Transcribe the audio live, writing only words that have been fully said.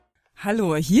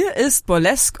Hallo, hier ist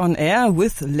Burlesque on Air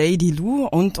with Lady Lou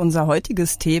und unser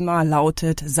heutiges Thema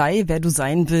lautet Sei, wer du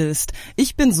sein willst.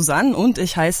 Ich bin Susanne und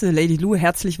ich heiße Lady Lou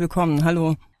herzlich willkommen.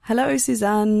 Hallo. Hello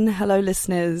Susanne, hello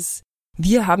listeners.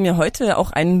 Wir haben ja heute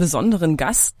auch einen besonderen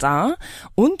Gast da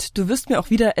und du wirst mir auch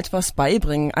wieder etwas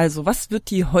beibringen. Also, was wird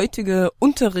die heutige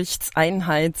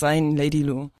Unterrichtseinheit sein, Lady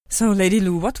Lou? So, Lady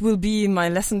Lou, what will be my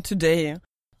lesson today?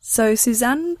 So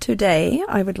Susanne, today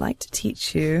I would like to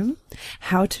teach you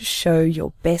how to show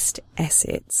your best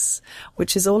assets,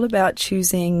 which is all about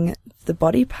choosing the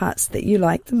body parts that you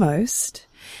like the most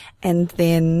and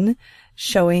then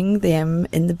showing them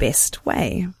in the best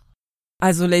way.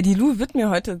 Also Lady Lou wird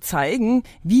mir heute zeigen,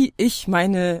 wie ich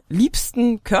meine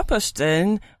liebsten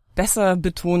Körperstellen besser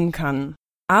betonen kann.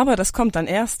 Aber das kommt dann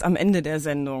erst am Ende der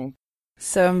Sendung.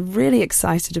 So I'm really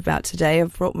excited about today.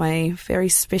 I've brought my very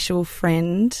special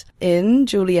friend in,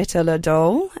 Giulietta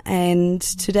Ladole, and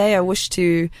today I wish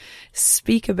to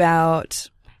speak about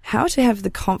how to have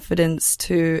the confidence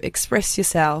to express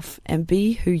yourself and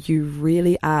be who you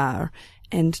really are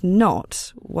and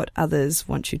not what others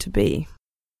want you to be.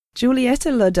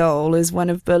 Giulietta Ladole is one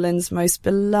of Berlin's most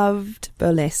beloved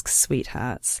burlesque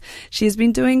sweethearts. She has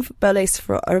been doing burlesque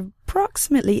for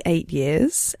approximately 8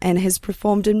 years and has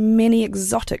performed in many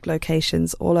exotic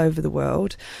locations all over the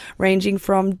world, ranging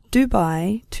from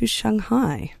Dubai to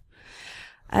Shanghai.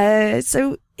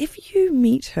 So if you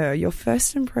meet her, your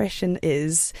first impression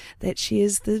is that she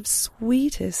is the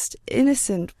sweetest,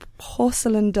 innocent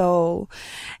porcelain doll,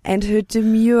 and her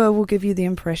demure will give you the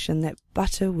impression that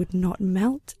butter would not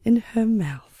melt in her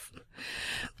mouth.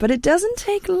 But it doesn't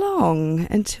take long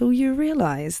until you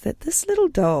realize that this little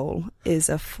doll is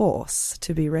a force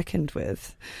to be reckoned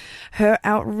with. Her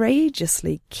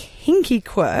outrageously kinky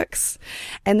quirks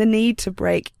and the need to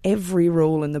break every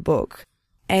rule in the book.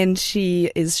 And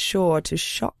she is sure to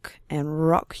shock and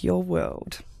rock your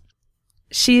world.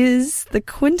 She is the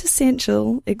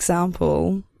quintessential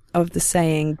example of the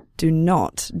saying, do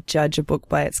not judge a book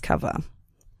by its cover.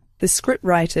 The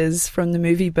scriptwriters from the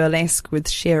movie Burlesque with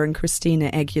Cher and Christina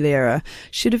Aguilera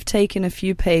should have taken a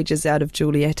few pages out of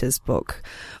Giulietta's book,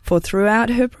 for throughout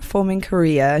her performing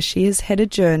career she has had a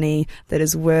journey that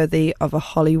is worthy of a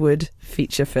Hollywood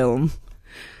feature film.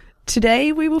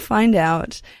 Today we will find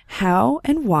out how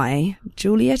and why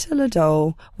Giulietta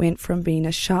Ladole went from being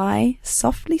a shy,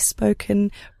 softly spoken,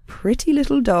 pretty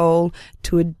little doll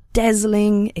to a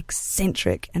dazzling,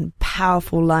 eccentric and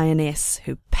powerful lioness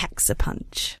who packs a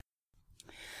punch.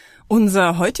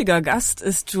 Unser heutiger Gast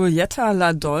ist Giulietta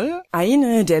Ladole,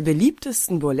 eine der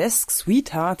beliebtesten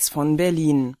Burlesque-Sweethearts von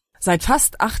Berlin. Seit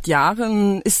fast 8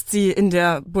 Jahren ist sie in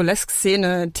der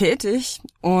Burlesque-Szene tätig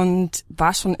und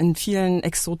war schon in vielen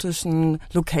exotischen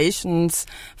Locations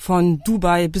von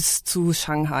Dubai bis zu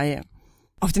Shanghai.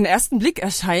 Auf den ersten Blick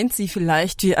erscheint sie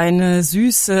vielleicht wie eine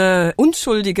süße,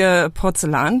 unschuldige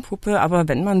Porzellanpuppe, aber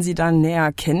wenn man sie dann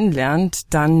näher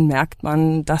kennenlernt, dann merkt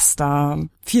man, dass da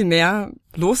viel mehr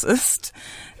los ist.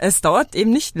 Es dauert eben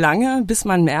nicht lange, bis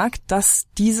man merkt, dass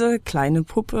diese kleine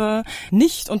Puppe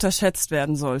nicht unterschätzt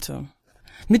werden sollte.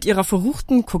 Mit ihrer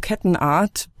verruchten, koketten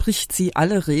Art bricht sie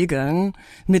alle Regeln,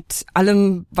 mit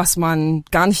allem, was man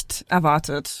gar nicht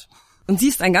erwartet. Und sie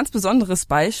ist ein ganz besonderes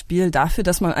Beispiel dafür,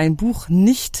 dass man ein Buch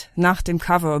nicht nach dem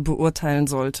Cover beurteilen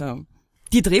sollte.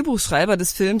 Die Drehbuchschreiber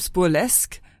des Films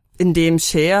Burlesque, in dem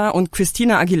Cher und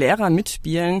Christina Aguilera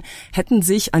mitspielen, hätten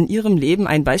sich an ihrem Leben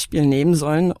ein Beispiel nehmen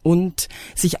sollen und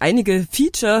sich einige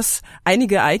Features,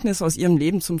 einige Ereignisse aus ihrem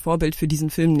Leben zum Vorbild für diesen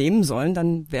Film nehmen sollen.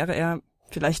 Dann wäre er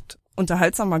vielleicht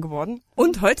unterhaltsamer geworden.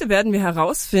 Und heute werden wir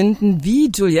herausfinden,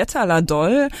 wie Giulietta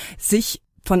Ladole sich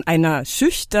von einer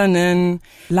schüchternen,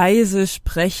 leise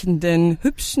sprechenden,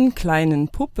 hübschen kleinen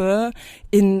Puppe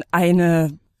in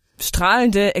eine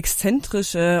strahlende,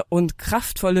 exzentrische und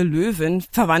kraftvolle Löwin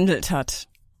verwandelt hat.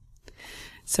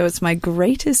 So it's my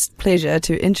greatest pleasure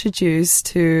to introduce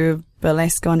to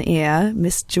Burlesque on Air,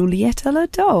 Miss Giulietta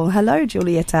Ladole. Hello,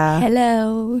 Giulietta.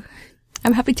 Hello.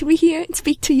 I'm happy to be here and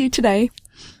speak to you today.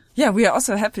 Yeah, we are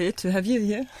also happy to have you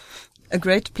here. A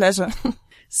great pleasure.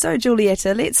 So,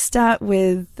 Giulietta, let's start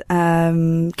with,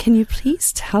 can you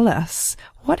please tell us,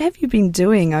 what have you been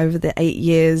doing over the 8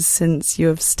 years since you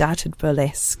have started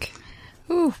burlesque?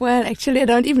 Ooh, well, actually, I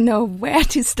don't even know where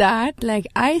to start. Like,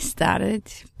 I started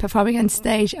performing on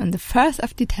stage on the 1st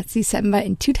of December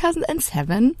in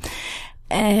 2007.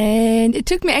 And it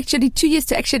took me actually 2 years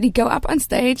to actually go up on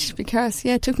stage because,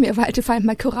 it took me a while to find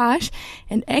my courage.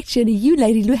 And actually, you,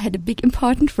 Lady Lou, had a big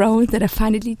important role that I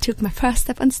finally took my first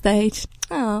step on stage.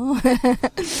 oh.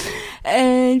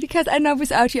 And because I know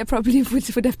without you, I probably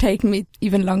would have taken me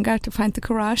even longer to find the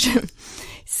courage.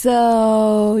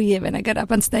 So, yeah, when I got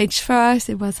up on stage first,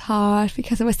 it was hard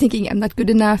because I was thinking I'm not good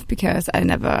enough because I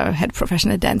never had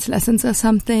professional dance lessons or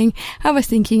something. I was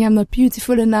thinking I'm not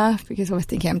beautiful enough because I was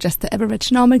thinking I'm just the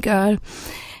average normal girl.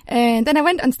 And then I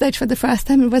went on stage for the first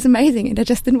time. It was amazing and I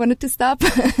just didn't want it to stop.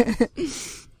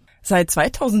 Seit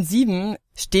 2007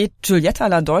 steht Giulietta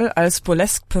LaDoll als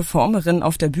Burlesque-Performerin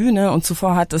auf der Bühne und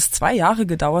zuvor hat es 2 Jahre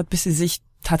gedauert, bis sie sich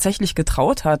tatsächlich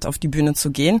getraut hat, auf die Bühne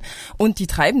zu gehen. Und die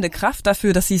treibende Kraft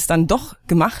dafür, dass sie es dann doch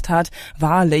gemacht hat,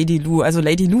 war Lady Lu. Also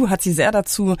Lady Lu hat sie sehr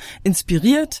dazu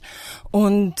inspiriert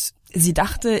und sie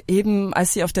dachte eben,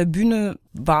 als sie auf der Bühne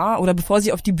war oder bevor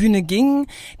sie auf die Bühne ging,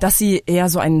 dass sie eher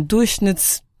so ein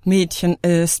Durchschnittsmädchen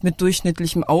ist mit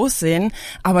durchschnittlichem Aussehen.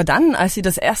 Aber dann, als sie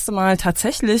das erste Mal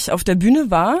tatsächlich auf der Bühne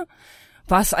war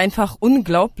es einfach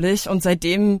unglaublich und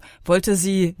seitdem wollte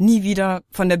sie nie wieder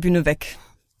von der Bühne weg.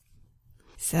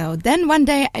 So then one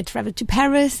day I traveled to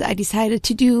Paris. I decided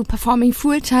to do performing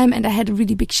full time and I had a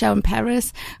really big show in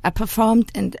Paris. I performed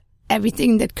and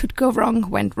everything that could go wrong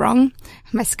went wrong.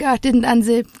 My skirt didn't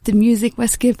unzip. The music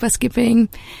was skipping.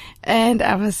 And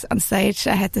I was on stage.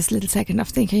 I had this little second of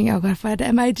thinking, oh God, what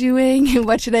am I doing?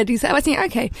 What should I do? So I was thinking,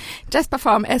 okay, just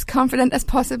perform as confident as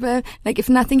possible. Like if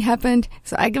nothing happened.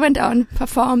 So I went on,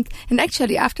 performed. And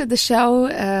actually after the show,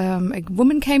 a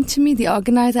woman came to me, the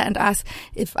organizer, and asked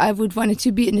if I would want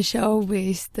to be in a show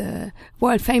with the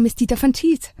world famous Dieter van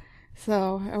Thies.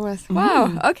 So I was,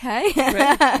 wow, okay.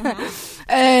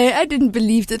 I didn't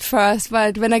believe it at first,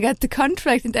 but when I got the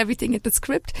contract and everything at the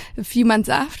script a few months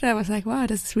after, I was like, wow,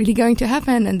 this is really going to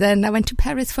happen. And then I went to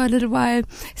Paris for a little while,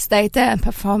 stayed there and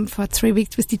performed for 3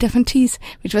 weeks with Dieter van Thies,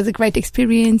 which was a great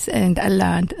experience and I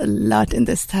learned a lot in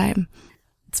this time.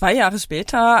 2 Jahre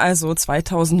später, also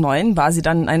 2009, war sie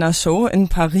dann in einer Show in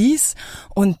Paris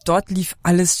und dort lief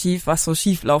alles schief, was so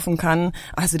schief laufen kann.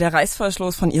 Also der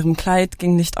Reißverschluss von ihrem Kleid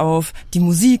ging nicht auf, die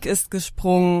Musik ist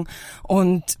gesprungen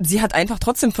und sie hat einfach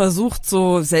trotzdem versucht,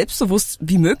 so selbstbewusst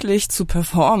wie möglich zu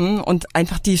performen und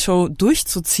einfach die Show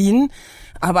durchzuziehen.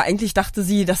 Aber eigentlich dachte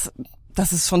sie, dass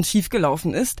es schon schief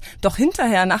gelaufen ist. Doch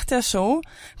hinterher, nach der Show,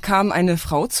 kam eine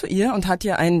Frau zu ihr und hat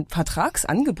ihr ein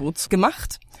Vertragsangebot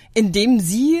gemacht, in dem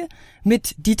sie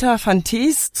mit Dieter van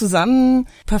Thies zusammen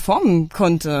performen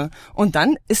konnte. Und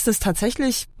dann ist es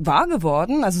tatsächlich wahr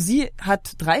geworden. Also sie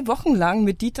hat 3 Wochen lang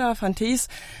mit Dieter van Thies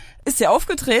ist sie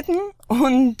aufgetreten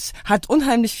und hat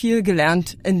unheimlich viel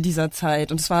gelernt in dieser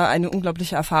Zeit. Und es war eine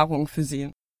unglaubliche Erfahrung für sie.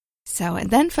 So, and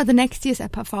then for the next years I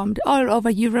performed all over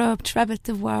Europe, traveled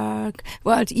the world,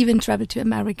 even traveled to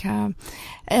America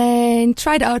and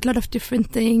tried out a lot of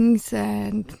different things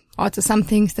and also some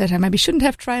things that I maybe shouldn't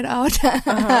have tried out.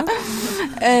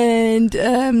 And,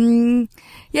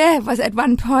 was at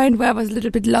one point where I was a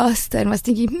little bit lost and was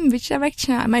thinking, which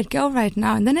direction I might go right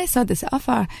now. And then I saw this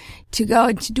offer to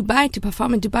go to Dubai, to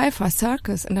perform in Dubai for a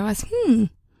circus. And I was,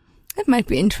 that might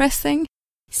be interesting.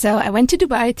 So I went to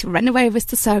Dubai to run away with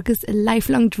the circus, a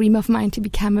lifelong dream of mine to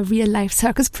become a real-life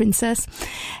circus princess.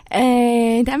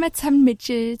 And I met some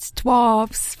midgets,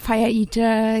 dwarfs, fire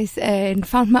eaters, and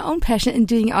found my own passion in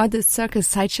doing all the circus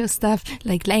sideshow stuff,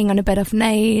 like laying on a bed of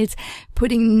nails,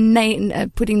 putting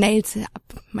nails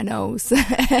up my nose,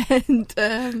 and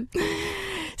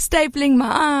stapling my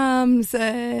arms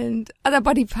and other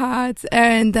body parts.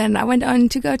 And then I went on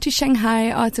to go to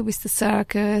Shanghai also with the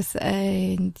circus.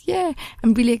 And yeah,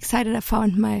 I'm really excited. I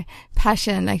found my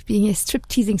passion, like being a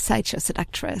strip-teasing sideshow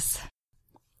seductress.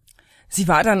 Sie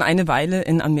war dann eine Weile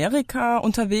in Amerika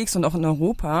unterwegs und auch in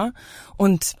Europa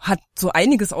und hat so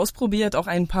einiges ausprobiert, auch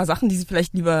ein paar Sachen, die sie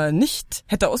vielleicht lieber nicht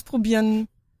hätte ausprobieren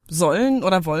sollen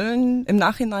oder wollen im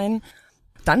Nachhinein.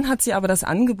 Dann hat sie aber das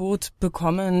Angebot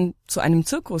bekommen, zu einem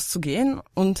Zirkus zu gehen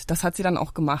und das hat sie dann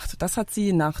auch gemacht. Das hat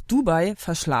sie nach Dubai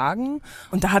verschlagen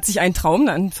und da hat sich ein Traum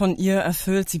dann von ihr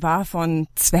erfüllt. Sie war von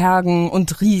Zwergen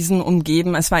und Riesen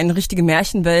umgeben. Es war eine richtige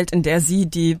Märchenwelt, in der sie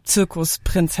die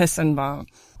Zirkusprinzessin war.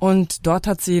 Und dort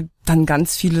hat sie dann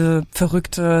ganz viele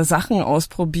verrückte Sachen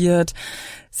ausprobiert.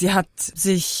 Sie hat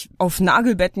sich auf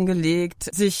Nagelbetten gelegt,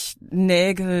 sich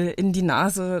Nägel in die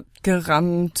Nase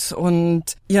gerammt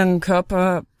und ihren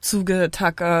Körper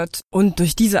zugetackert. Und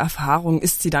durch diese Erfahrung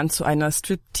ist sie dann zu einer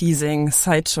Strip-Teasing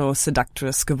Sideshow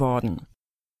Seductress geworden.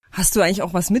 Hast du eigentlich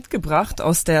auch was mitgebracht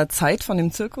aus der Zeit von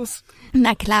dem Zirkus?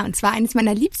 Na klar, und zwar eines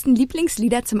meiner liebsten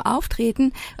Lieblingslieder zum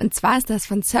Auftreten. Und zwar ist das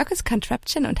von Circus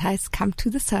Contraption und heißt Come to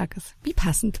the Circus. Wie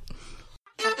passend.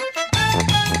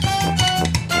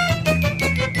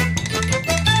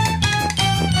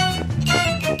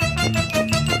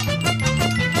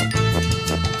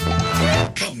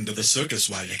 Come to the circus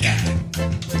while you can.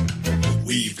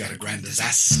 got a grand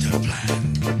disaster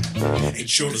plan. Ain't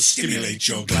sure to stimulate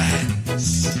your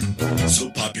glands. So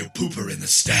pop your pooper in the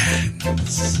stands.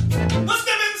 Must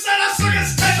have inside a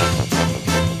circus tent.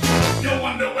 You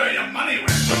wonder where your money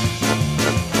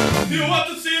went. You want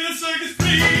to see the circus,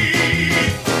 please?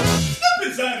 Step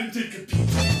inside and take a peek.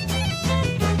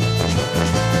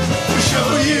 We'll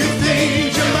show you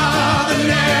things your mother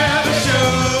never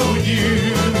showed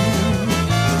you.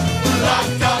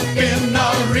 Locked up in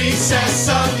the recess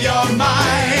of your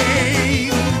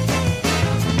mind.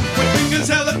 With fingers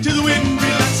held up to the wind,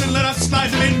 relax and let us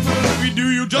slide it in. For if we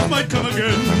do, you just might come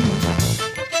again.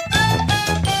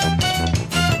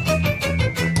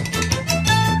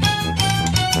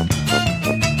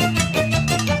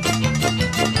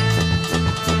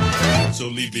 So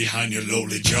leave behind your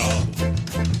lowly job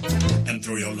and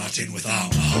throw your lot in with our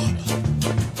mob.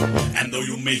 And though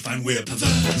you may find we're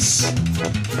perverse,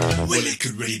 well, it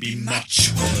could really be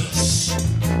much worse.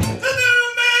 The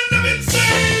new man of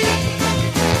insane.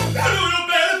 I know you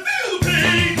better feel the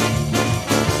pain.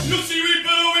 You'll see we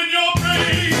blow in your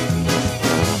brain.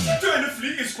 Trying to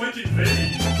flee is quite in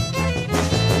vain.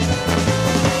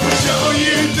 We'll show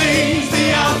you things the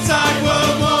outside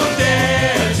world won't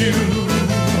dare to.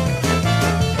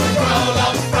 Crawl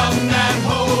up from that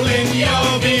hole in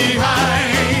your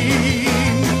behind.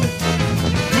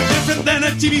 You're different than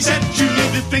a TV set. You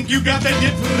need to think you got that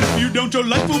hit. If you don't, your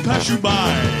life will pass you by.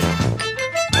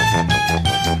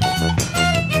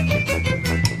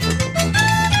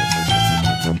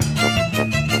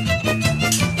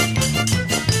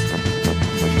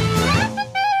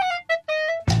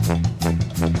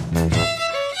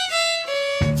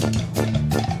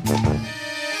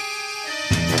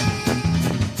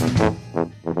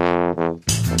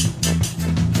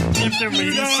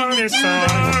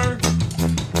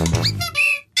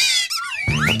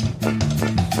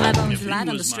 I don't flat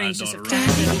on the strangeness of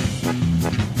tragedy.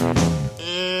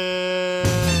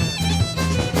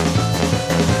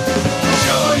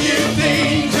 Show you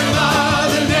things your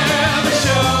mother never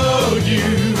showed you.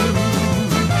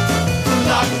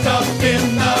 Locked up in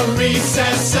the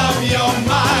recess of your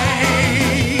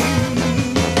mind.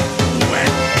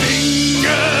 Wet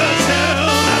fingers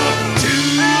held up to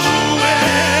the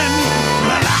wind.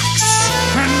 Relax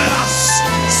and let us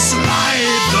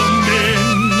slide them in.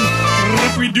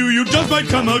 If we do, you just might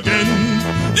come again.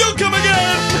 You'll come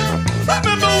again.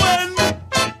 Remember when?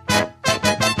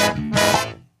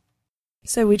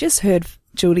 So we just heard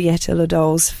Giulietta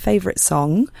Ladol's favourite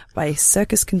song by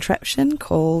Circus Contraption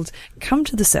called Come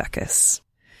to the Circus.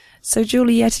 So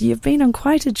Giulietta, you've been on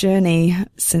quite a journey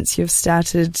since you've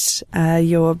started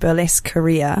your burlesque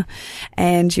career,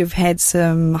 and you've had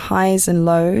some highs and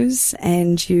lows,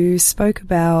 and you spoke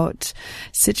about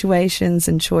situations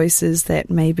and choices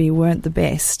that maybe weren't the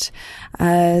best.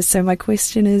 So my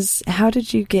question is, how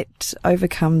did you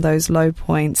overcome those low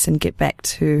points and get back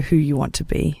to who you want to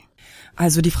be?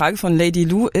 Also die Frage von Lady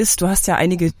Lou ist, du hast ja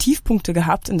einige Tiefpunkte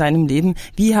gehabt in deinem Leben.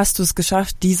 Wie hast du es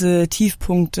geschafft, diese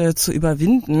Tiefpunkte zu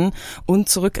überwinden und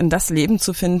zurück in das Leben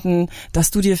zu finden, das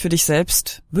du dir für dich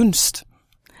selbst wünschst?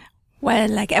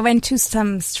 Well, like I went through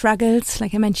some struggles,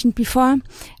 like I mentioned before,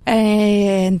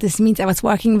 and this means I was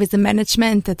working with the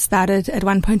management that started at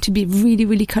one point to be really,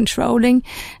 really controlling.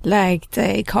 Like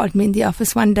they called me in the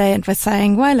office one day and were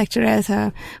saying, well, like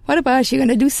Teresa, what about you going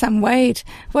to lose some weight?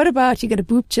 What about you get a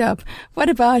boob job? What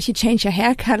about you change your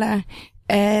hair color?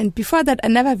 And before that, I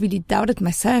never really doubted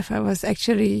myself. I was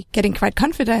actually getting quite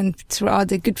confident through all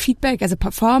the good feedback as a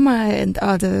performer and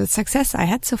all the success I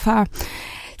had so far.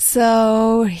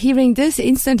 So hearing this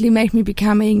instantly made me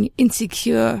becoming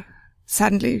insecure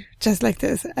suddenly, just like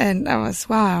this. And I was,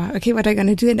 wow, okay, what am I going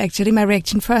to do? And actually my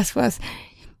reaction first was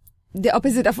the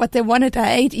opposite of what they wanted.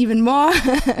 I ate even more.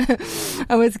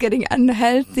 I was getting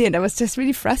unhealthy and I was just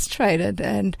really frustrated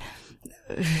and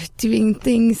doing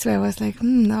things where I was like,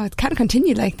 no, it can't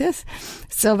continue like this.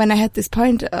 So when I had this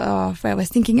point of where I was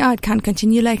thinking, it can't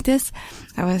continue like this,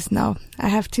 I was, no, I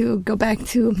have to go back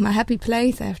to my happy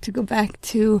place. I have to go back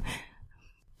to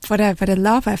what I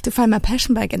love. I have to find my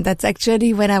passion back. And that's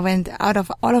actually when I went out of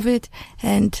all of it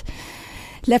and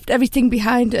left everything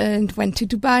behind and went to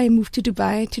Dubai, moved to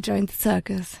Dubai to join the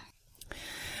circus.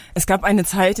 Es gab eine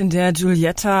Zeit, in der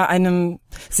Giulietta einem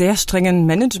sehr strengen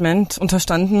Management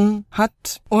unterstanden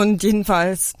hat und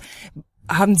jedenfalls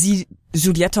haben sie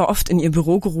Giulietta oft in ihr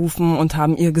Büro gerufen und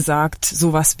haben ihr gesagt,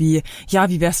 sowas wie, ja,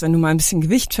 wie wär's, wenn du mal ein bisschen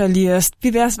Gewicht verlierst?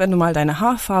 Wie wär's, wenn du mal deine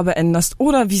Haarfarbe änderst?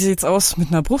 Oder wie sieht's aus mit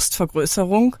einer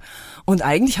Brustvergrößerung? Und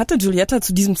eigentlich hatte Giulietta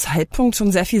zu diesem Zeitpunkt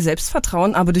schon sehr viel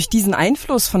Selbstvertrauen, aber durch diesen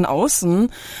Einfluss von außen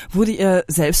wurde ihr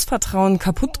Selbstvertrauen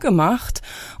kaputt gemacht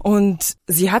und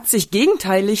sie hat sich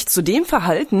gegenteilig zu dem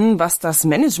verhalten, was das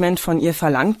Management von ihr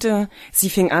verlangte. Sie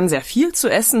fing an, sehr viel zu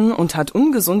essen und hat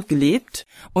ungesund gelebt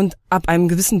und ab einem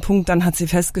gewissen Punkt dann hat sie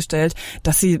festgestellt,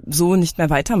 dass sie so nicht mehr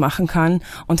weitermachen kann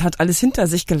und hat alles hinter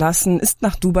sich gelassen, ist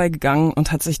nach Dubai gegangen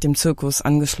und hat sich dem Zirkus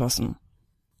angeschlossen.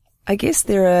 I guess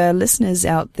there are listeners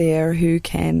out there who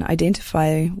can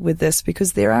identify with this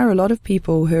because there are a lot of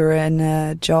people who are in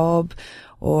a job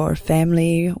or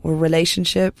family or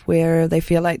relationship where they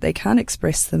feel like they can't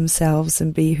express themselves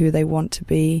and be who they want to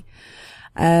be.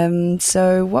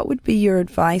 So what would be your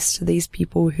advice to these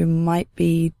people who might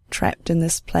be trapped in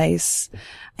this place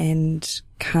and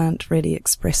can't really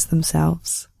express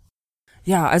themselves?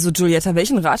 Ja, also Giulietta,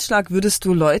 welchen Ratschlag würdest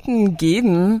du Leuten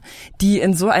geben, die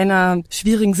in so einer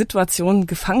schwierigen Situation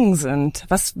gefangen sind?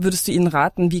 Was würdest du ihnen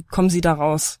raten? Wie kommen sie da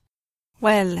raus?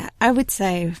 Well, I would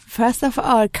say, first of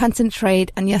all,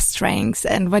 concentrate on your strengths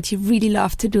and what you really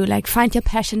love to do. Like, find your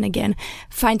passion again.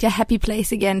 Find your happy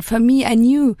place again. For me, I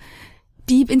knew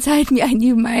deep inside me, I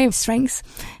knew my strengths.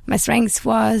 My strengths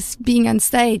was being on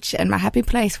stage, and my happy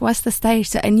place was the stage.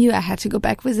 So I knew I had to go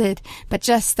back with it, but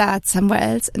just start somewhere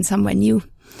else and somewhere new.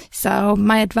 So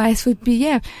my advice would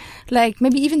be, like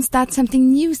maybe even start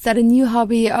something new, start a new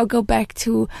hobby, or go back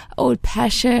to old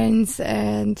passions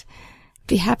and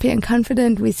be happy and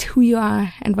confident with who you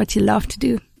are and what you love to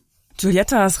do.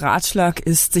 Giuliettas Ratschlag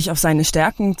ist, sich auf seine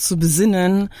Stärken zu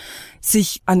besinnen,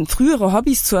 sich an frühere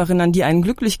Hobbys zu erinnern, die einen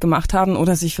glücklich gemacht haben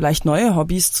oder sich vielleicht neue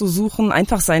Hobbys zu suchen,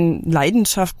 einfach seinen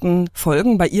Leidenschaften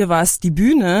folgen. Bei ihr war es die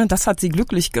Bühne, das hat sie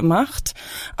glücklich gemacht,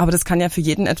 aber das kann ja für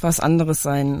jeden etwas anderes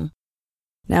sein.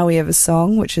 Now we have a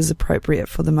song which is appropriate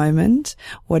for the moment,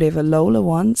 Whatever Lola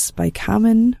Wants by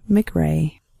Carmen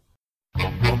McRae.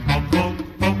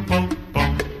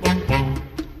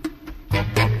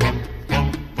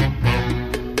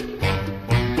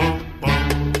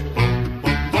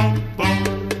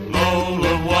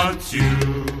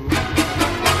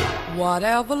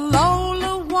 Whatever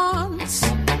Lola wants,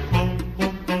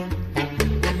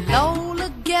 Lola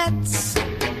gets.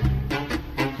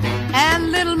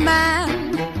 And little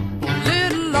man,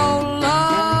 little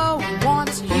Lola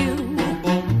wants you.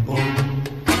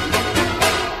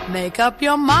 Make up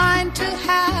your mind to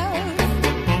have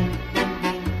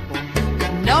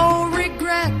no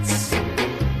regrets.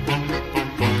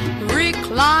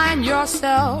 Recline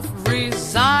yourself,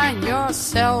 resign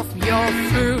yourself, you're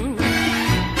through.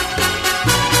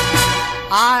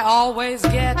 I always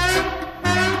get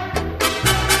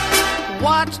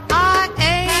what I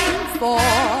aim for,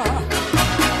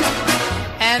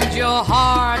 and your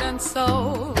heart and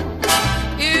soul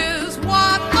is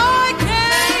what I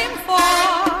came for.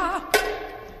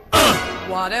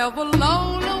 Whatever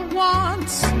Lola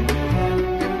wants,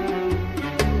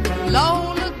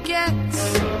 Lola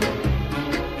gets.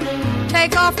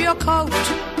 Take off your coat,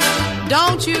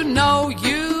 don't you know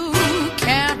you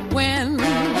can't win?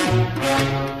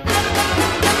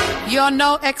 You're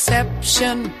no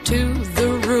exception to the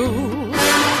rule.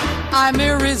 I'm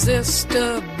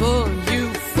irresistible, you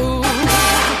fool.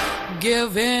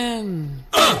 Give in.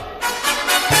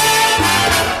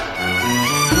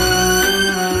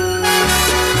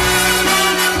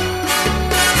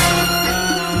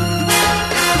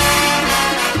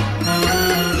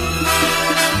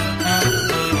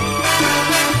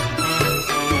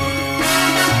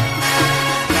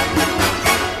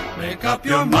 Make up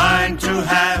your mind to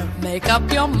have. Make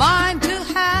up your mind to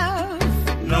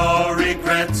have No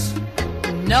regrets.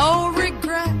 no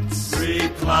regrets.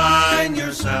 Recline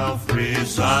yourself,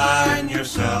 resign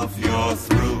yourself, you're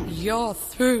through. You're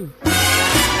through.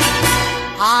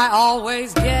 I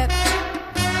always get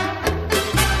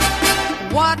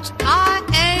what I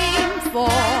aim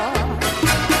for,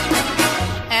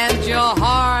 and your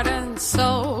heart and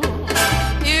soul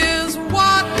is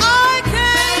what I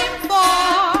came for.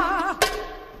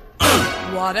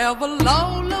 Whatever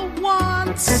Lola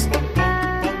wants,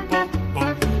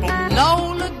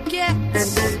 Lola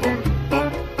gets.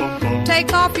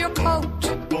 Take off your coat,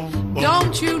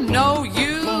 don't you know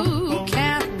you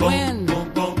can't win?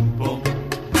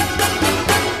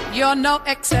 You're no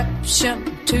exception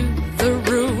to the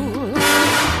rule.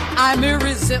 I'm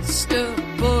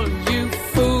irresistible, you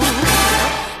fool.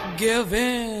 Give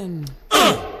in.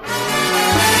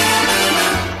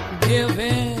 Give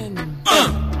in.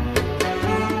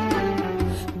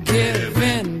 Give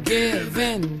in, give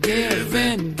in, give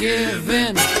give in, give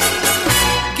in,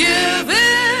 give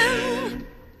in.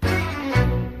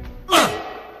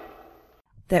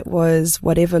 That was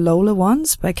Whatever Lola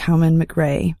Wants by Carmen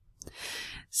McRae.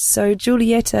 So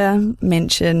Giulietta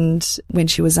mentioned when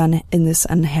she was in this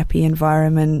unhappy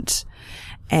environment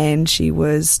and she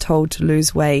was told to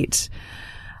lose weight.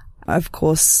 Of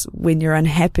course, when you're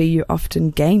unhappy, you often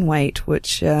gain weight,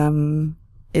 which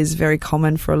is very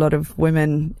common for a lot of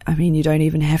women. I mean, you don't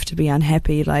even have to be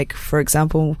unhappy. Like, for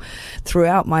example,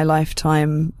 throughout my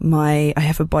lifetime, I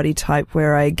have a body type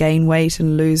where I gain weight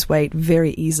and lose weight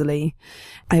very easily.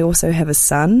 I also have a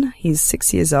son. He's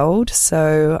 6 years old.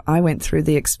 So I went through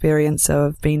the experience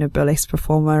of being a burlesque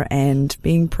performer and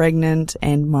being pregnant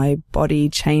and my body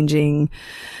changing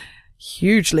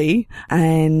hugely.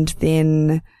 And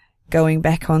then going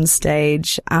back on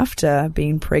stage after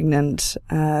being pregnant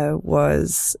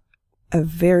was a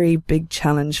very big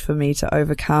challenge for me to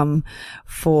overcome,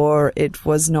 for it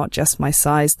was not just my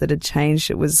size that had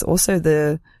changed, it was also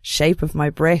the shape of my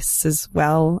breasts as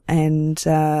well. And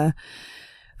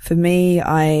for me,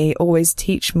 I always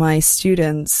teach my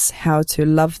students how to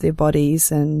love their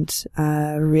bodies and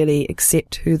really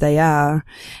accept who they are.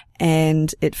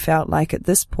 And it felt like at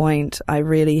this point I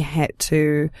really had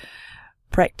to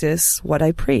practice what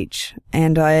I preach,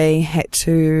 and I had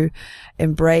to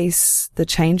embrace the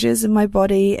changes in my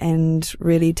body and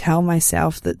really tell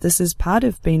myself that this is part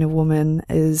of being a woman,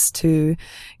 is to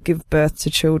give birth to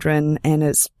children, and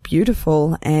it's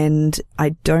beautiful and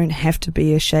I don't have to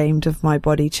be ashamed of my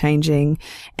body changing.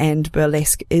 And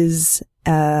burlesque is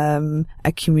a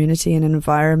community and an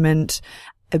environment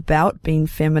about being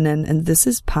feminine, and this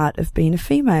is part of being a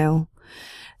female.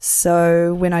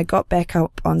 So when I got back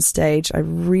up on stage, I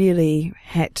really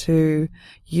had to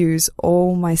use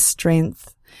all my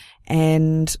strength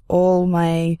and all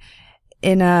my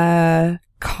inner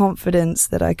confidence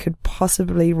that I could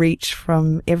possibly reach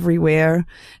from everywhere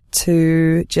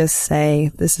to just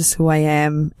say, this is who I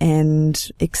am, and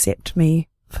accept me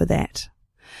for that.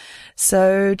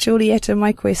 So, Giulietta,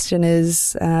 my question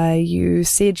is, you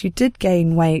said you did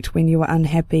gain weight when you were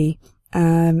unhappy.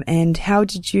 And how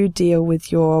did you deal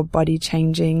with your body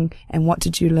changing, and what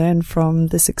did you learn from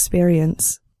this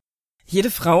experience?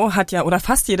 Jede Frau hat ja, oder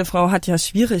fast jede Frau hat ja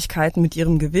Schwierigkeiten mit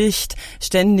ihrem Gewicht,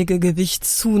 ständige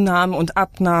Gewichtszunahme und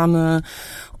Abnahme.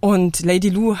 Und Lady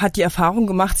Lu hat die Erfahrung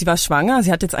gemacht, sie war schwanger,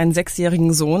 sie hat jetzt einen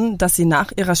 6-jährigen Sohn, dass sie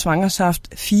nach ihrer Schwangerschaft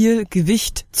viel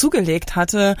Gewicht zugelegt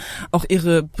hatte. Auch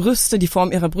ihre Brüste, die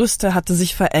Form ihrer Brüste hatte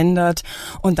sich verändert.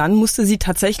 Und dann musste sie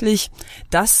tatsächlich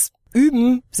das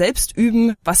selbst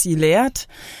üben, was sie lehrt,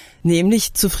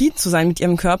 nämlich zufrieden zu sein mit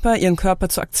ihrem Körper, ihren Körper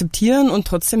zu akzeptieren und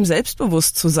trotzdem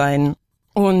selbstbewusst zu sein.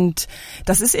 Und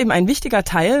das ist eben ein wichtiger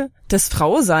Teil des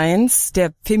Frauseins,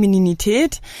 der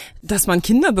Femininität, dass man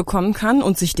Kinder bekommen kann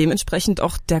und sich dementsprechend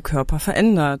auch der Körper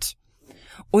verändert.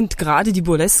 Und gerade die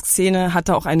Burlesque-Szene hat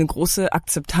da auch eine große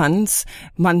Akzeptanz.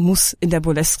 Man muss in der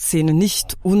Burlesque-Szene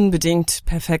nicht unbedingt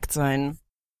perfekt sein.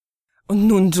 Und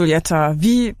nun, Giulietta,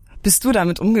 wie bist du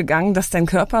damit umgegangen, dass dein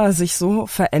Körper sich so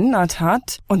verändert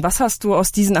hat? Und was hast du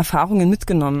aus diesen Erfahrungen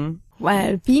mitgenommen?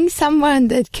 Well, being someone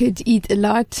that could eat a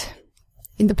lot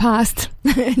in the past,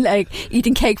 like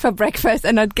eating cake for breakfast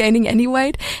and not gaining any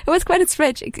weight, it was quite a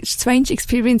strange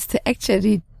experience to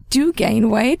actually do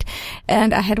gain weight.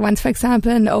 And I had once, for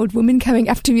example, an old woman coming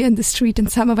up to me in the street in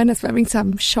summer when I was wearing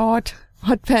some short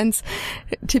hot pants,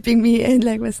 tipping me and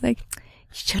was like,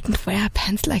 you shouldn't wear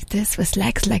pants like this with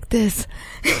legs like this.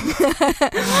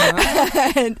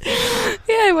 And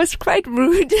yeah, it was quite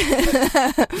rude.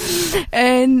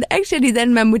 And actually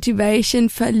then my motivation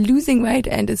for losing weight,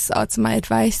 and it's also my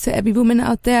advice to every woman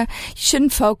out there, you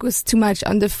shouldn't focus too much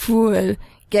on the full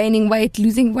gaining weight,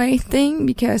 losing weight thing,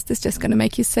 because this is just going to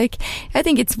make you sick. I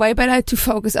think it's way better to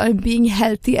focus on being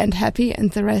healthy and happy,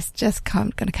 and the rest just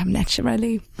going to come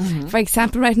naturally. Mm-hmm. For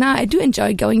example, right now I do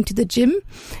enjoy going to the gym,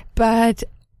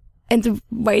 and the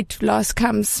weight loss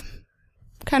comes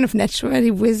kind of naturally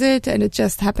with it, and it's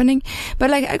just happening. But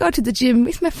I go to the gym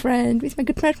with my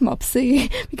good friend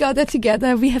Mopsy. We go there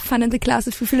together. We have fun in the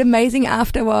classes. We feel amazing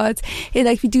afterwards.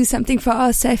 We do something for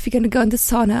ourselves. We're going to go in the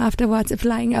sauna afterwards,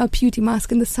 applying our beauty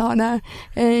mask in the sauna.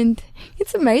 And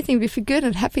it's amazing. We feel good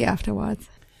and happy afterwards.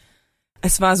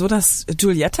 Es war so, dass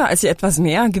Giulietta, als sie etwas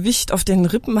mehr Gewicht auf den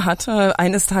Rippen hatte,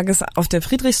 eines Tages auf der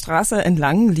Friedrichstraße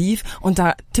entlang lief und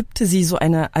da tippte sie so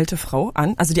eine alte Frau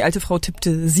an. Also die alte Frau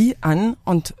tippte sie an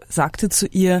und sagte zu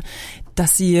ihr,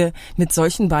 dass sie mit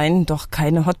solchen Beinen doch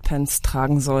keine Hotpants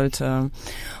tragen sollte.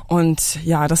 Und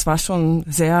ja, das war schon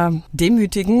sehr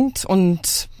demütigend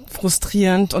und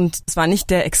frustrierend und es war nicht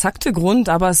der exakte Grund,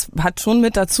 aber es hat schon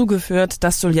mit dazu geführt,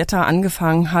 dass Giulietta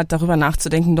angefangen hat, darüber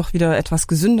nachzudenken, doch wieder etwas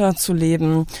gesünder zu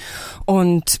leben.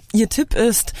 Und ihr Tipp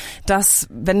ist, dass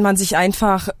wenn man sich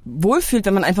einfach wohlfühlt,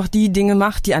 wenn man einfach die Dinge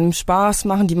macht, die einem Spaß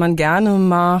machen, die man gerne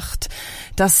macht,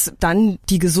 dass dann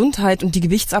die Gesundheit und die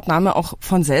Gewichtsabnahme auch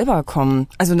von selber kommen.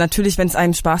 Also natürlich, wenn es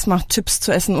einem Spaß macht, Chips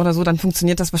zu essen oder so, dann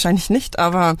funktioniert das wahrscheinlich nicht,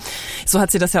 aber so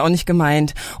hat sie das ja auch nicht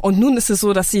gemeint. Und nun ist es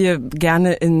so, dass sie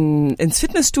gerne ins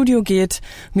Fitnessstudio geht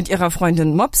mit ihrer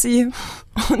Freundin Mopsi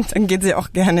und dann geht sie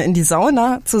auch gerne in die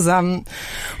Sauna zusammen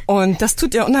und das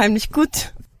tut ihr unheimlich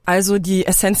gut. Also die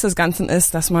Essenz des Ganzen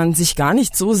ist, dass man sich gar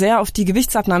nicht so sehr auf die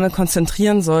Gewichtsabnahme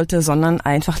konzentrieren sollte, sondern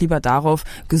einfach lieber darauf,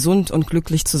 gesund und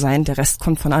glücklich zu sein. Der Rest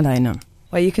kommt von alleine.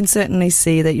 Well, you can certainly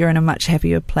see that you're in a much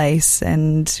happier place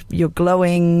and you're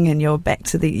glowing and you're back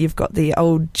to you've got the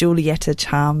old Giulietta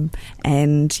charm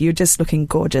and you're just looking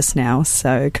gorgeous now.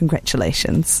 So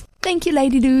congratulations. Thank you,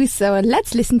 Lady Lou. So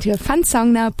let's listen to a fun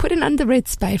song now, Putting on the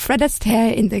Ritz by Fred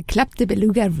Astaire in the Club de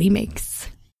Beluga remix.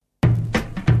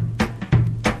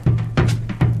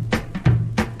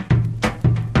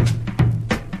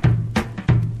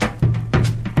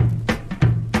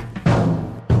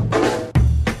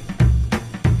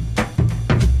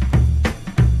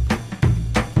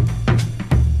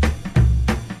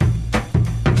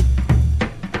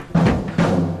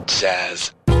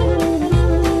 Jazz.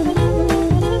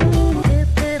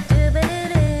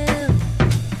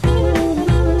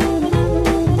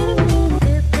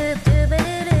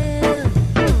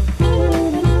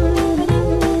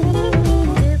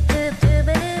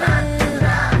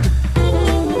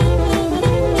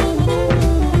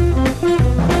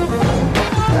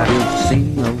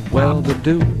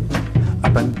 well-to-do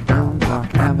up and down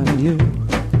Park Avenue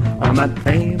on that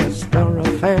famous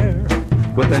thoroughfare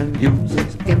with end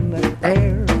users in the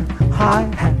air, high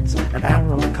hats and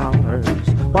arrow collars,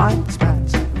 white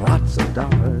spats and lots of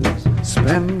dollars,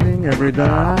 spending every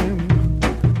dime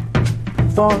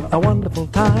for a wonderful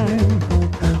time.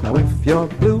 Now if you're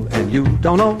blue and you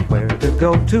don't know where to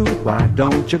go to, why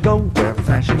don't you go where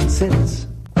fashion sits?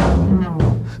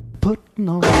 Putting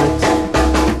on Ritz.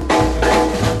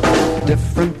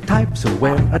 Different types who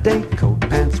wear a day coat,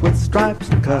 pants with stripes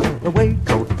and cutaway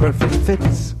coat, perfect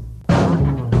fits.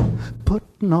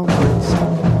 Putting on Ritz.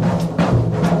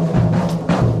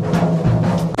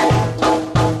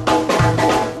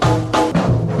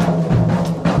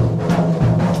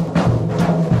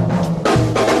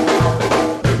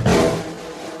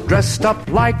 Dressed up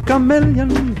like $1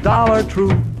 million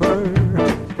trooper,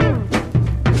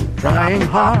 trying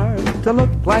hard to look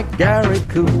like Gary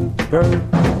Cooper.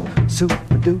 Super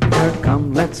duper,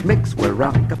 come let's mix where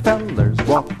Rockefellers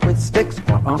walk with sticks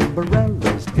or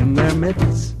umbrellas in their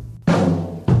midst.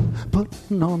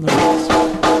 Putting on the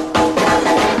Ritz.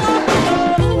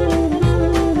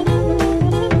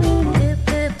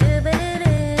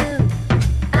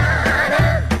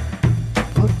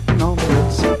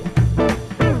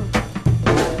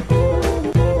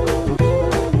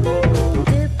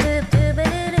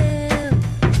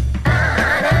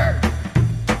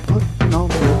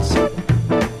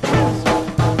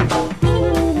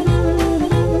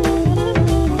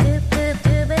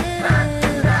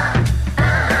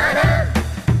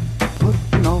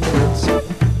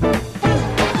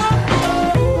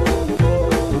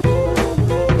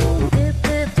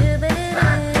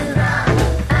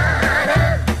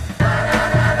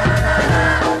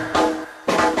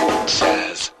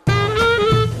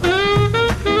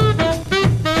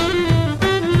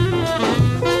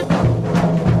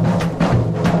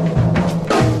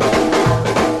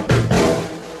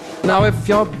 Now if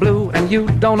you're blue and you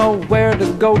don't know where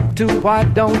to go to, why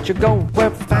don't you go where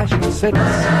fashion sits?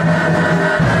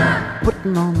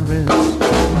 Putting on the Ritz.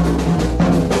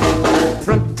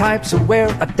 Different types who wear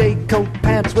a day coat,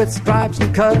 pants with stripes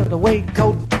and cutaway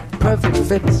coat, perfect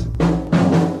fits.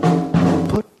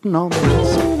 Putting on the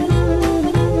Ritz.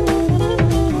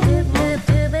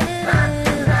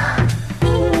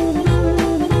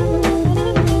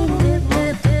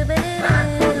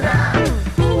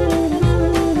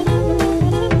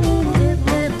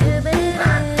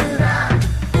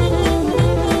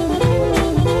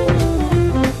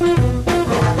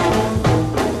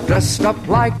 Dressed up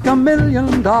like $1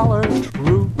 million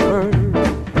trooper,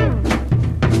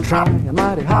 trying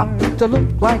mighty hard to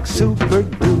look like Super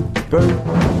Duper.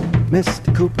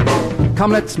 Mr. Cooper,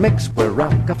 come let's mix where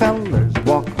Rockefellers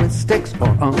walk with sticks or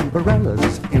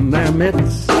umbrellas in their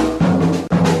midst.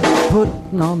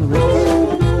 Putting on the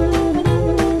Ritz.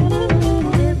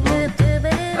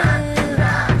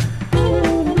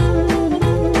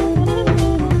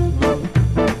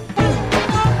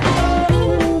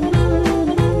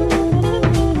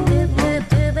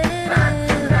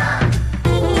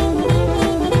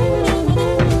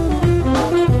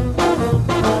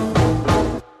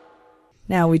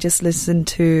 Now we just listened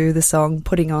to the song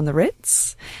Putting on the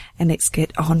Ritz, and let's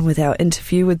get on with our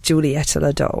interview with Giulietta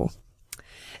La Dole.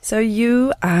 So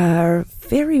you are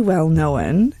very well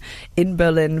known in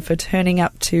Berlin for turning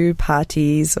up to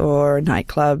parties or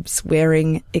nightclubs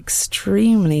wearing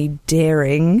extremely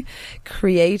daring,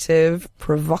 creative,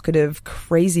 provocative,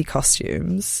 crazy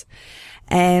costumes.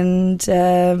 And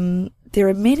there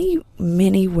are many,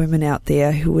 many women out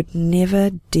there who would never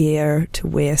dare to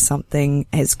wear something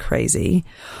as crazy.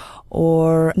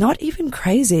 Or not even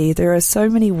crazy. There are so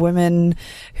many women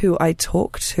who I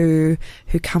talk to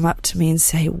who come up to me and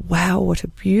say, wow, what a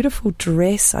beautiful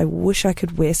dress. I wish I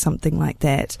could wear something like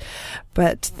that.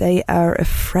 But they are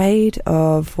afraid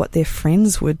of what their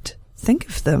friends would think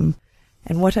of them.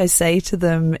 And what I say to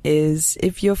them is,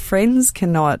 if your friends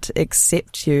cannot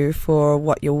accept you for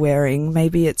what you're wearing,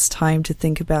 maybe it's time to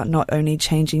think about not only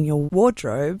changing your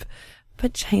wardrobe,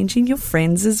 but changing your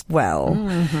friends as well.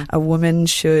 Mm-hmm. A woman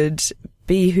should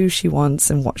be who she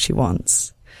wants and what she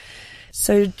wants.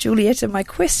 So, Giulietta, my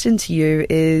question to you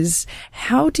is,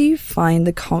 how do you find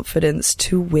the confidence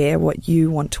to wear what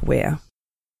you want to wear?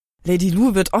 Lady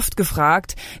Lu wird oft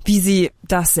gefragt, wie sie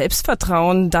das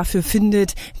Selbstvertrauen dafür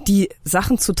findet, die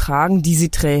Sachen zu tragen, die sie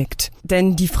trägt.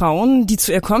 Denn die Frauen, die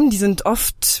zu ihr kommen, die sind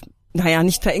oft,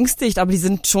 nicht verängstigt, aber die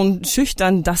sind schon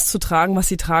schüchtern, das zu tragen, was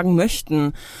sie tragen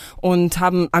möchten und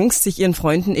haben Angst, sich ihren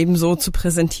Freunden eben so zu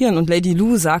präsentieren. Und Lady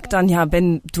Lu sagt dann, ja,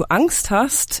 wenn du Angst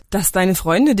hast, dass deine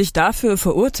Freunde dich dafür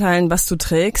verurteilen, was du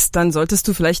trägst, dann solltest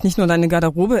du vielleicht nicht nur deine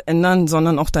Garderobe ändern,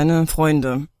 sondern auch deine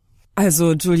Freunde.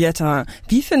 Also, Giulietta,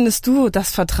 wie findest du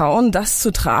das Vertrauen, das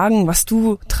zu tragen, was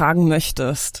du tragen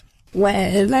möchtest?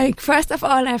 Well, first of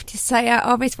all, I have to say I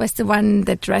always was the one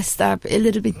that dressed up a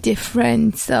little bit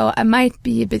different, so I might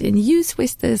be a bit in use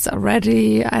with this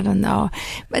already, I don't know.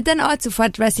 But then also for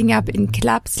dressing up in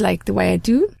clubs like the way I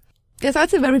do, there's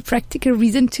also a very practical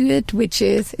reason to it, which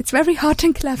is it's very hot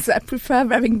in clubs, so I prefer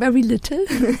wearing very little.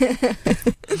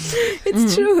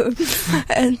 It's true.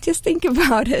 Just think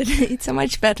about it. It's so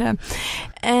much better.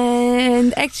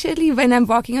 And actually, when I'm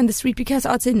walking on the street, because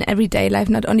also in everyday life,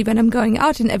 not only when I'm going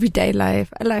out in everyday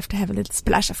life, I like to have a little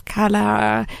splash of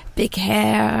color, big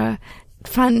hair,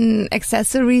 fun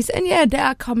accessories, and yeah, there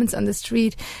are comments on the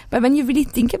street. But when you really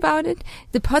think about it,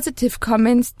 the positive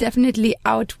comments definitely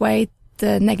outweigh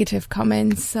the negative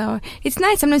comments. So it's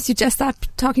nice. Sometimes you just start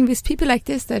talking with people like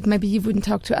this that maybe you wouldn't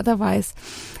talk to otherwise.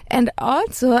 And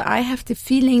also I have the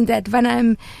feeling that when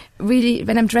I'm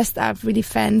dressed up really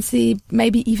fancy,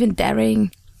 maybe even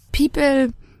daring,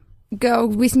 people go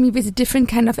with me with a different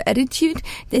kind of attitude.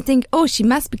 They think, oh, she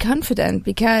must be confident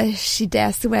because she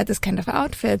dares to wear this kind of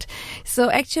outfit. So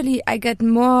actually I get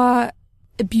more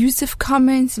abusive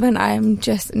comments when I'm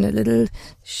just in a little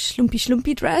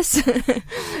schlumpy dress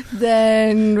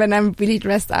than when I'm really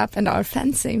dressed up and all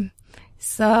fancy.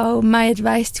 So my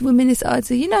advice to women is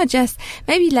also, just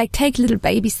maybe take little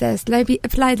baby steps, maybe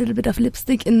apply a little bit of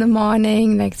lipstick in the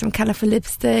morning, some colorful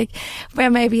lipstick,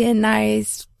 wear maybe a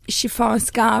nice chiffon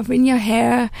scarf in your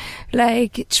hair,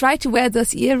 try to wear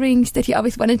those earrings that you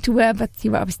always wanted to wear, but you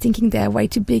were always thinking they're way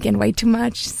too big and way too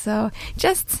much. So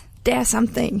just dare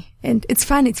something. And it's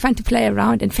fun to play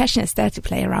around, and fashion is there to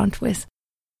play around with.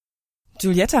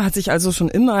 Giulietta hat sich also schon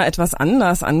immer etwas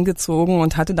anders angezogen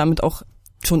und hatte damit auch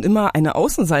schon immer eine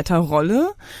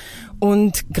Außenseiterrolle.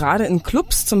 Und gerade in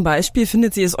Clubs zum Beispiel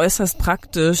findet sie es äußerst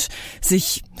praktisch,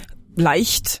 sich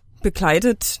leicht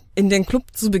bekleidet in den Club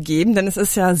zu begeben, denn es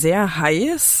ist ja sehr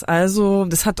heiß, also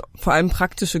das hat vor allem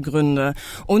praktische Gründe.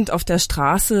 Und auf der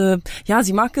Straße, ja,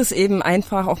 sie mag es eben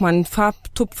einfach auch mal einen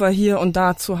Farbtupfer hier und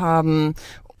da zu haben.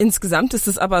 Insgesamt ist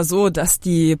es aber so, dass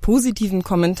die positiven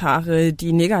Kommentare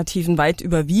die negativen weit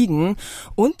überwiegen.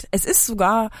 Und es ist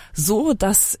sogar so,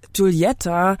 dass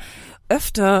Giulietta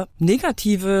öfter nicht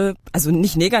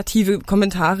negative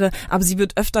Kommentare, aber sie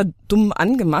wird öfter dumm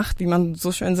angemacht, wie man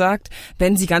so schön sagt,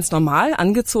 wenn sie ganz normal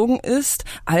angezogen ist,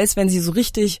 als wenn sie so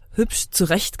richtig hübsch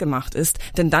zurechtgemacht ist.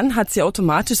 Denn dann hat sie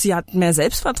hat mehr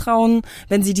Selbstvertrauen,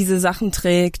 wenn sie diese Sachen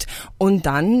trägt, und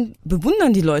dann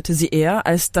bewundern die Leute sie eher,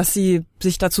 als dass sie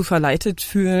sich dazu verleitet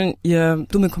fühlen, ihr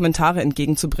dumme Kommentare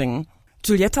entgegenzubringen.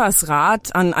 Giuliettas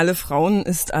Rat an alle Frauen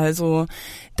ist also,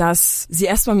 dass sie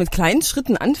erstmal mit kleinen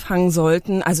Schritten anfangen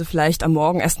sollten, also vielleicht am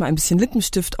Morgen erstmal ein bisschen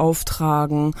Lippenstift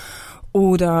auftragen,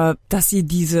 oder dass sie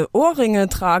diese Ohrringe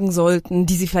tragen sollten,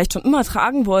 die sie vielleicht schon immer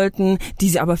tragen wollten, die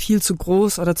sie aber viel zu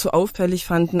groß oder zu auffällig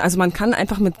fanden. Also man kann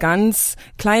einfach mit ganz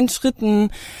kleinen Schritten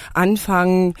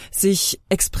anfangen, sich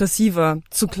expressiver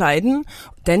zu kleiden,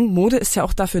 denn Mode ist ja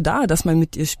auch dafür da, dass man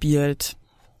mit ihr spielt.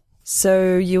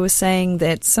 So you were saying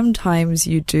that sometimes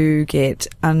you do get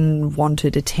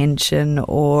unwanted attention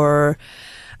or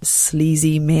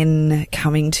sleazy men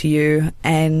coming to you.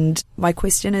 And my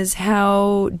question is,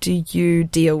 how do you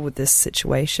deal with this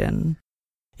situation?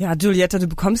 Ja, Giulietta, du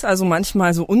bekommst also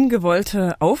manchmal so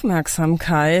ungewollte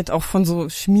Aufmerksamkeit, auch von so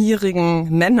schmierigen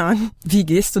Männern. Wie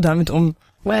gehst du damit um?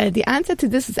 Well, the answer to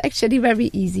this is actually very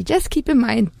easy. Just keep in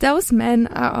mind, those men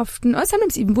are often, or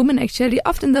sometimes even women actually,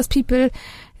 often those people,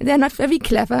 they're not very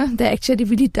clever. They're actually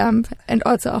really dumb and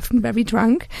also often very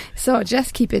drunk. So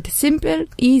just keep it simple,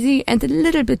 easy, and a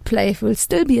little bit playful.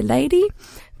 Still be a lady,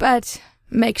 but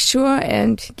make sure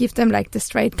and give them like the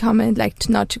straight comment, like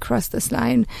not to cross this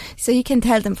line. So you can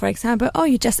tell them, for example, oh,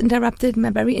 you just interrupted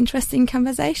my very interesting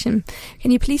conversation.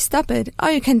 Can you please stop it? Or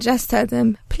you can just tell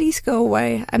them, please go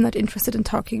away. I'm not interested in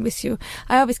talking with you.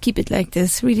 I always keep it like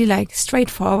this, really like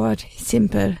straightforward,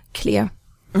 simple, clear.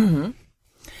 Mhm.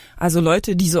 Also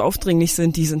Leute, die so aufdringlich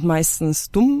sind, die sind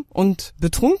meistens dumm und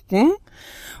betrunken.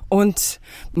 Und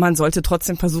man sollte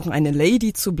trotzdem versuchen, eine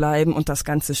Lady zu bleiben und das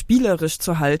Ganze spielerisch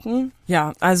zu halten.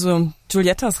 Ja, also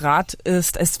Giuliettas Rat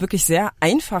ist, es wirklich sehr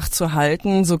einfach zu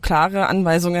halten, so klare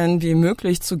Anweisungen wie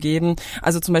möglich zu geben.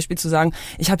 Also zum Beispiel zu sagen,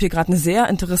 ich habe hier gerade eine sehr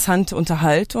interessante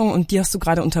Unterhaltung und die hast du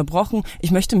gerade unterbrochen.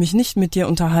 Ich möchte mich nicht mit dir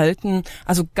unterhalten.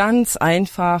 Also ganz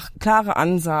einfach, klare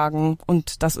Ansagen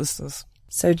und das ist es.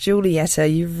 So Giulietta,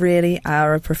 you really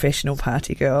are a professional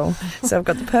party girl. So I've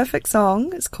got the perfect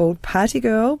song. It's called Party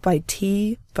Girl by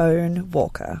T-Bone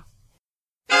Walker.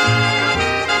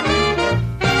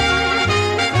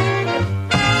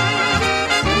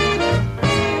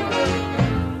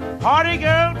 Party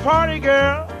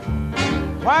girl,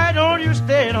 why don't you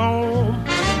stay at home?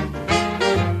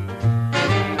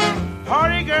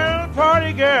 Party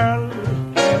girl,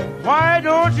 why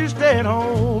don't you stay at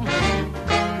home?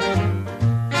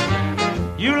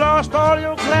 You lost all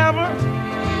your glamour,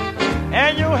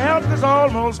 and your health is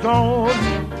almost gone.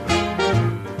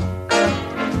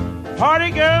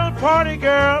 Party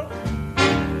girl,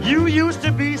 you used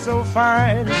to be so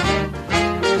fine.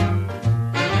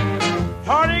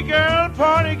 Party girl,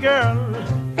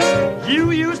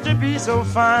 you used to be so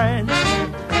fine.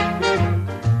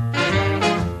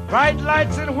 Bright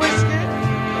lights and whiskey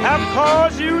have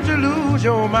caused you to lose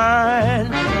your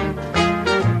mind.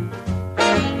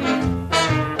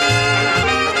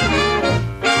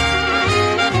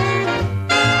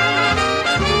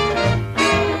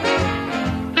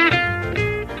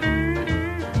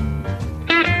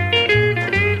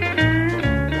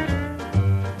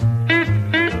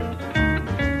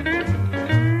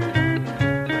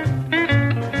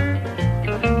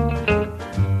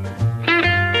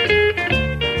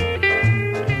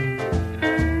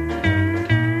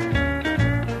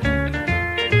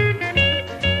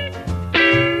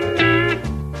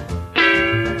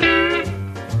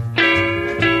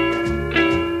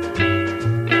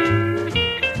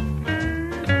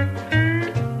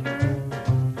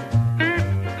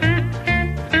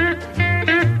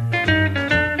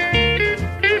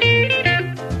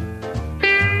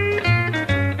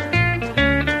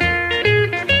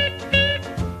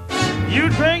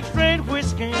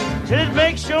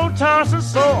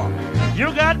 Tonsils sore.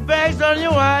 You got bags on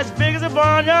your eyes big as a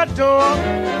barnyard door.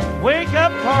 Wake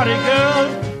up, party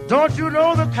girl. Don't you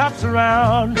know the cops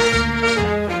around?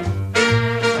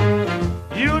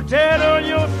 You dead on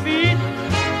your feet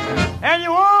and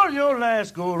you on your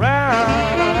last go round.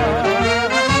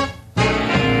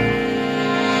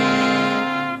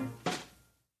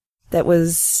 That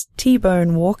was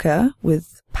T-Bone Walker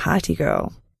with Party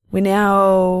Girl. We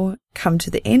now come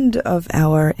to the end of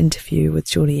our interview with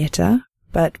Giulietta,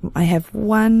 but I have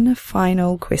one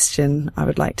final question I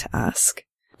would like to ask.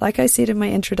 Like I said in my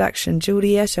introduction,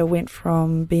 Giulietta went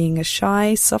from being a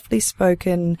shy, softly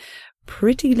spoken,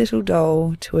 pretty little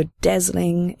doll to a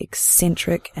dazzling,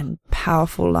 eccentric and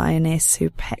powerful lioness who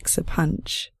packs a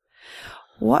punch.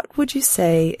 What would you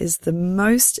say is the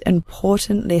most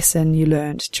important lesson you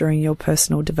learned during your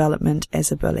personal development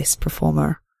as a burlesque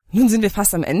performer? Nun sind wir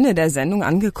fast am Ende der Sendung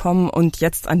angekommen und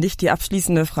jetzt an dich die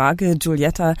abschließende Frage,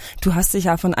 Giulietta. Du hast dich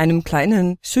ja von einem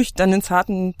kleinen, schüchternen,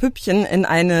 zarten Püppchen in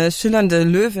eine schillernde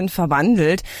Löwin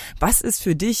verwandelt. Was ist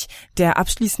für dich der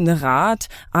abschließende Rat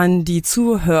an die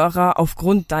Zuhörer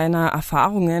aufgrund deiner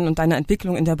Erfahrungen und deiner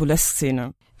Entwicklung in der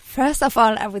Burlesque-Szene? First of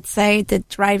all, I would say the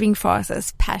driving force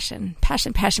is passion.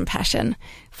 Passion, passion, passion.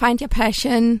 Find your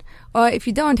passion. Or if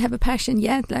you don't have a passion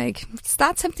yet, like,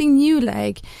 start something new,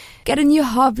 like, get a new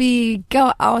hobby,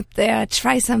 go out there,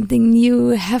 try something new,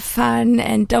 have fun,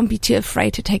 and don't be too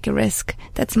afraid to take a risk.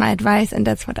 That's my advice, and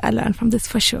that's what I learned from this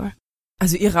for sure.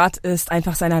 Also ihr Rat ist,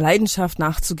 einfach seiner Leidenschaft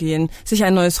nachzugehen, sich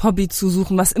ein neues Hobby zu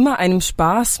suchen, was immer einem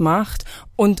Spaß macht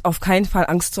und auf keinen Fall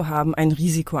Angst zu haben, ein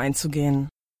Risiko einzugehen.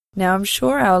 Now, I'm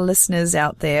sure our listeners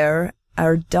out there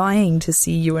are dying to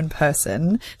see you in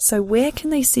person. So where can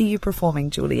they see you performing,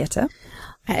 Giulietta?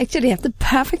 I actually have the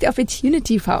perfect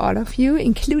opportunity for all of you,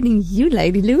 including you,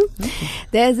 Lady Lou.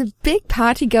 There's a big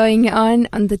party going on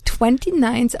the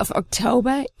 29th of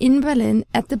October in Berlin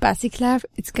at the Bassi Club.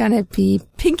 It's gonna be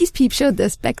Pinky's Peep Show, the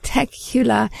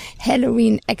spectacular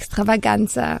Halloween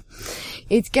extravaganza.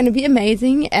 It's gonna be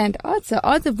amazing, and also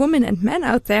all the women and men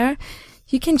out there,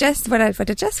 you can just, what I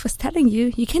just was telling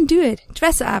you, you can do it.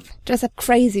 Dress up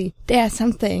crazy, dare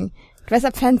something, dress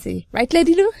up fancy. Right,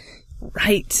 Lady Lou?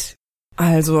 Right.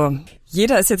 Also,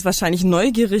 jeder ist jetzt wahrscheinlich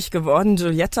neugierig geworden,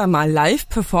 Giulietta mal live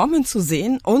performen zu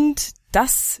sehen, und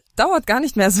das dauert gar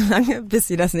nicht mehr so lange, bis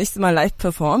sie das nächste Mal live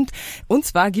performt. Und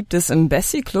zwar gibt es im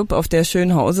Bassi Club auf der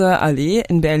Schönhauser Allee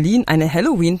in Berlin eine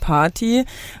Halloween-Party,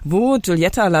 wo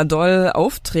Giulietta LaDoll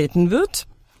auftreten wird.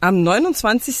 Am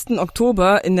 29.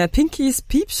 Oktober in der Pinky's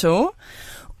Peep Show.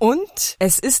 Und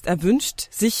es ist erwünscht,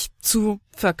 sich zu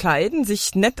verkleiden,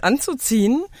 sich nett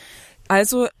anzuziehen.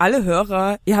 Also alle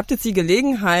Hörer, ihr habt jetzt die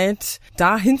Gelegenheit,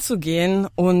 da hinzugehen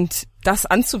und das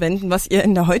anzuwenden, was ihr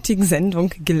in der heutigen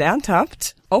Sendung gelernt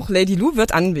habt. Auch Lady Lou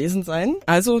wird anwesend sein.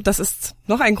 Also das ist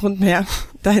noch ein Grund mehr,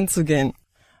 dahin zu gehen.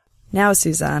 Now,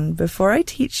 Suzanne, before I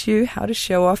teach you how to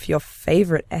show off your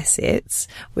favorite assets,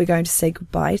 we're going to say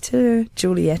goodbye to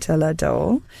Giulietta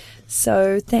LaDoll.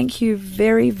 So thank you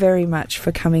very, very much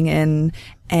for coming in,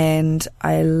 and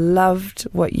I loved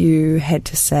what you had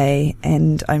to say,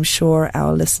 and I'm sure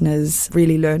our listeners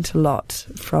really learned a lot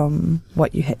from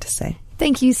what you had to say.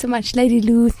 Thank you so much, Lady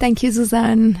Lou. Thank you,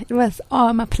 Suzanne. It was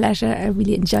all my pleasure. I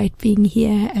really enjoyed being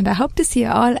here, and I hope to see you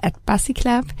all at Bassi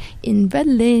Club in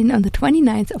Berlin on the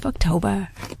 29th of October.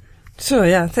 Sure,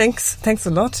 yeah, thanks a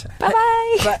lot.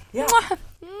 Bye-bye. Yeah.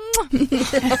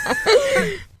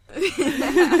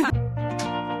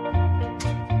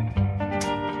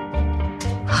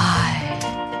 Hi,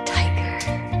 Tiger.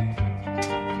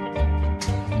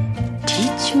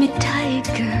 Teach me,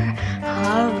 Tiger,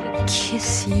 how to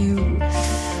kiss you.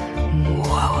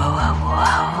 Wow, wow,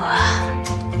 wow,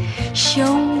 wow.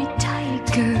 Show me,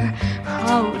 Tiger,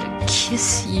 how to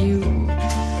kiss you.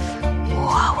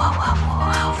 Wow, wow, wow,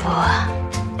 wow, wow.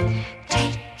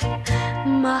 Take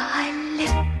my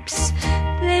lips,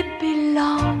 they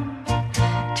belong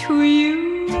to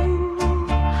you.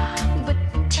 But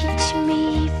teach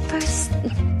me first,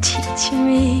 teach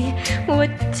me what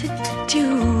to do.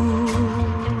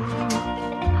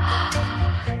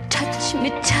 Touch me,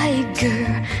 Tiger,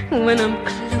 when I'm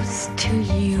close to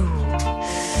you.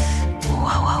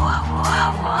 Wow, wow, wow,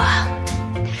 wow, wow.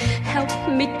 Help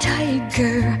me,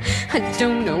 Tiger, I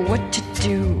don't know what to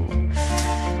do.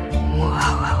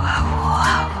 Wow, wow, wow,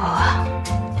 wow, wow.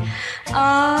 I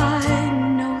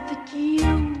know that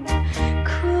you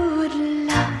could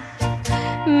love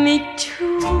me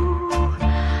too,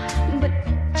 but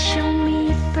show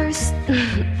me first,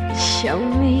 show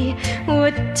me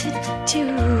what to do.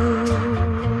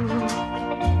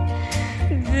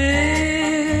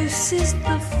 This is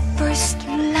the first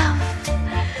love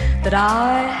that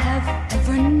I have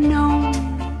ever known.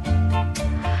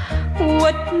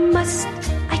 What must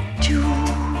I do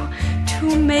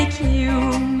to make you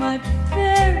my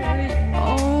very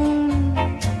own?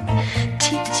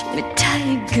 Teach me,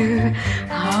 Tiger,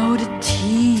 how to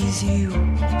tease you.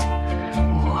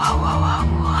 Wow, wow, wow,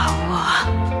 wow, wow.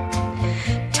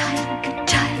 Tiger,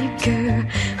 Tiger,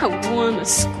 I wanna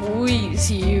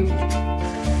squeeze you.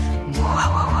 Wow,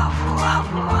 wow, wow, wow,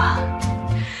 wow.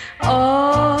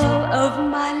 All of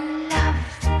my love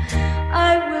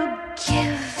I will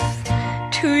give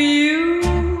to you,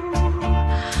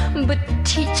 but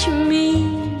teach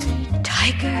me,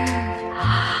 Tiger,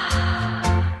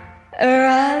 or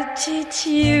I'll teach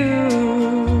you.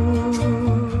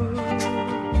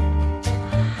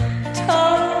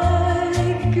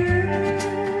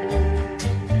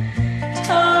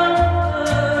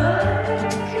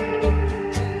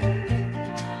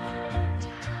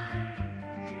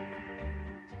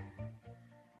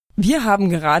 Wir haben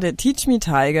gerade Teach Me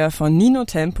Tiger von Nino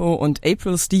Tempo und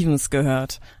April Stevens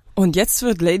gehört. Und jetzt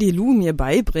wird Lady Lou mir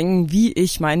beibringen, wie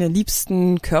ich meine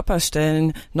liebsten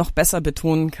Körperstellen noch besser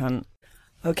betonen kann.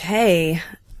 Okay,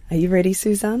 are you ready,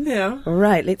 Suzanne? Yeah. All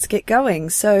right, let's get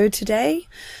going. So today,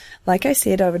 like I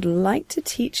said, I would like to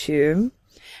teach you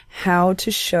how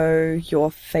to show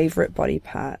your favorite body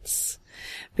parts.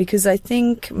 Because I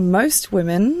think most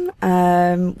women,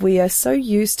 we are so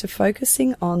used to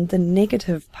focusing on the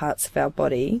negative parts of our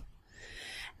body,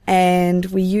 and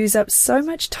we use up so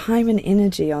much time and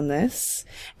energy on this,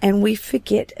 and we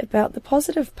forget about the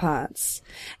positive parts.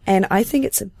 And I think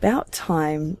it's about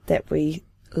time that we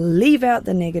leave out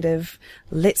the negative.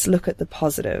 Let's look at the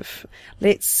positive.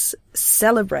 Let's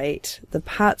celebrate the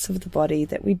parts of the body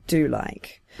that we do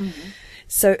like. Mm-hmm.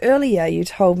 So earlier you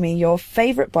told me your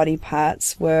favorite body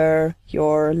parts were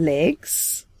your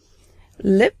legs,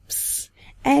 lips,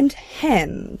 and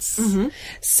hands. Mm-hmm.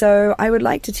 So I would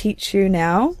like to teach you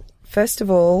now, first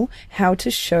of all, how to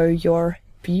show your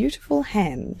beautiful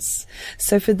hands.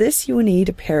 So for this you will need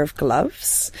a pair of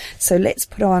gloves. So let's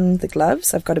put on the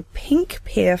gloves. I've got a pink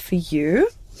pair for you,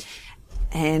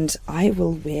 and I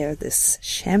will wear this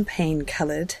champagne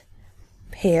coloured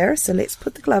pair. So let's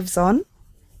put the gloves on.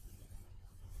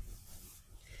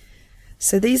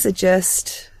 So these are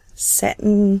just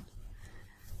satin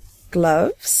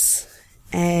gloves,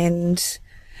 and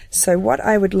so what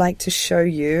I would like to show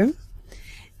you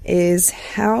is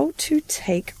how to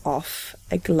take off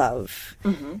a glove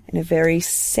in a very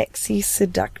sexy,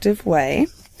 seductive way,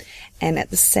 and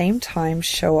at the same time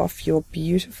show off your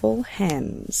beautiful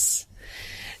hands.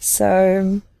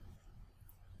 So,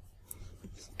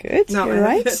 good, No, you're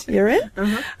right, you're in?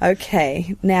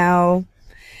 Okay, now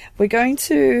we're going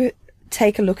to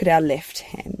take a look at our left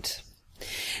hand.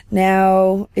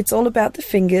 Now, it's all about the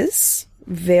fingers.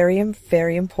 Very,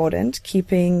 very important.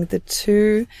 Keeping the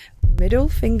two middle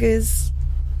fingers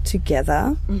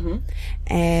together. Mm-hmm.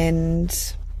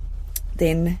 And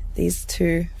then these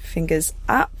two fingers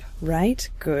up. Right?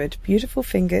 Good. Beautiful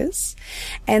fingers.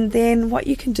 And then what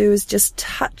you can do is just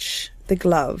touch the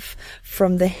glove.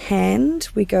 From the hand,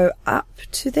 we go up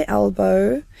to the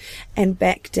elbow and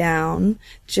back down,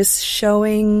 just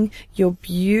showing your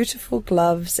beautiful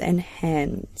gloves and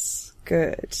hands.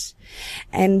 Good.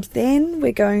 And then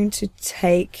we're going to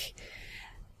take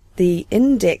the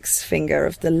index finger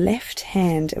of the left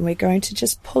hand and we're going to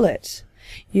just pull it.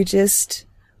 You just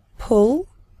pull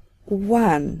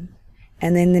 1,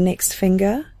 and then the next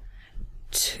finger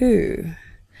 2,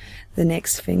 the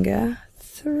next finger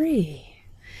 3,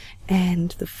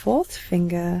 and the 4th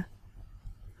finger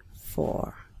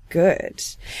 4. Good.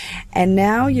 And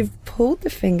now you've pulled the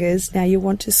fingers. Now you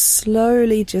want to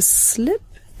slowly just slip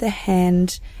the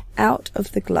hand out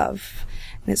of the glove.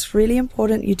 And it's really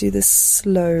important you do this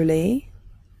slowly.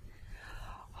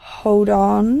 Hold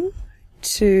on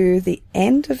to the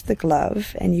end of the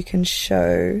glove and you can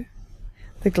show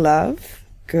the glove.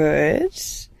 Good.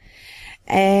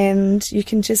 And you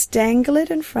can just dangle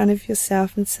it in front of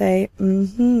yourself and say,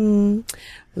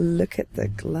 look at the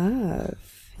glove.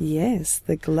 Yes,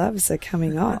 the gloves are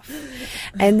coming off.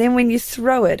 And then when you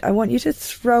throw it, I want you to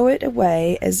throw it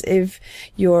away as if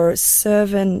your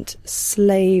servant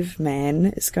slave man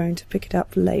is going to pick it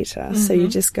up later. Mm-hmm. So you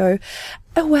just go,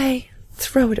 away,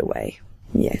 throw it away.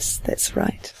 Yes, that's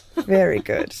right. Very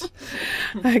good.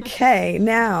 Okay,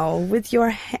 now with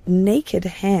your naked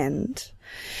hand,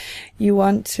 you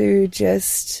want to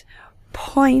just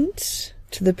point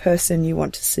to the person you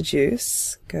want to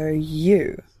seduce. Go,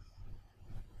 you.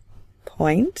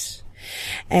 Point.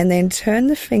 And then turn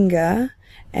the finger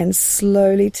and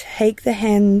slowly take the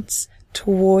hands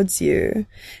towards you,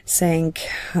 saying,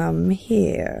 come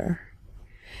here.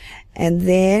 And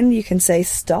then you can say,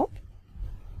 stop.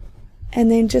 And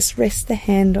then just rest the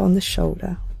hand on the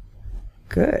shoulder.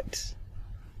 Good.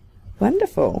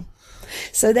 Wonderful.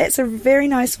 So that's a very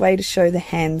nice way to show the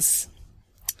hands.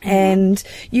 And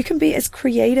you can be as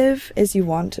creative as you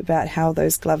want about how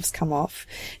those gloves come off.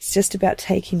 It's just about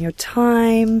taking your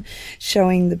time,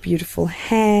 showing the beautiful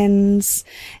hands,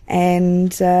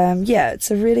 and it's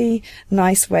a really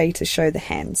nice way to show the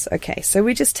hands. Okay, so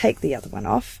we just take the other one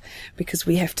off because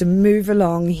we have to move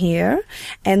along here.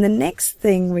 And the next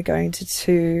thing we're going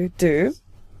to do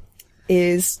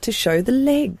is to show the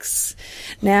legs.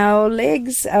 Now,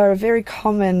 legs are a very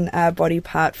common body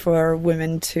part for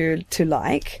women to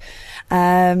like.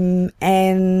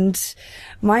 And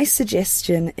my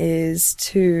suggestion is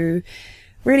to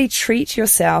really treat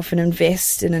yourself and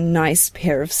invest in a nice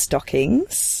pair of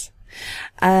stockings.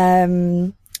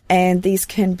 And these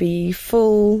can be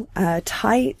full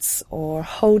tights or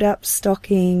hold-up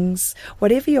stockings,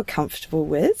 whatever you're comfortable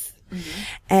with.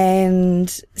 Mm-hmm.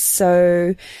 And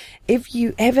so if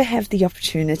you ever have the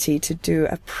opportunity to do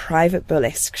a private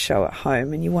burlesque show at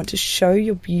home and you want to show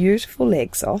your beautiful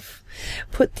legs off,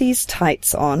 put these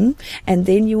tights on, and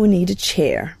then you will need a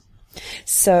chair.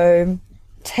 So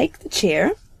take the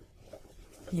chair.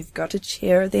 You've got a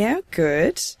chair there.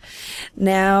 Good.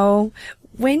 Now,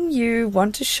 when you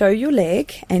want to show your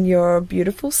leg and your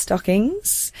beautiful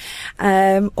stockings,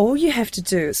 all you have to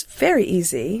do is very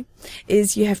easy,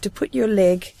 is you have to put your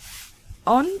leg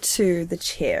onto the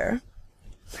chair.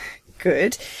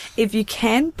 Good. If you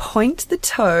can, point the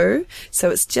toe, so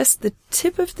it's just the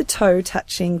tip of the toe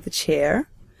touching the chair.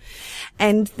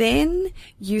 And then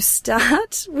you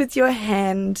start with your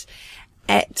hand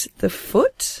at the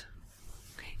foot.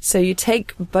 So you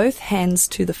take both hands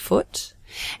to the foot,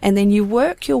 and then you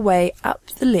work your way up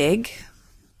the leg,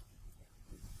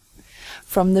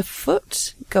 from the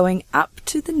foot going up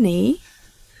to the knee.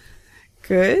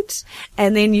 Good.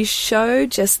 And then you show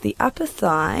just the upper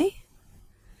thigh.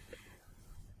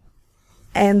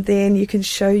 And then you can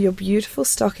show your beautiful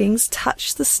stockings,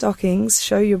 touch the stockings,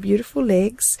 show your beautiful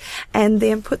legs, and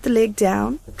then put the leg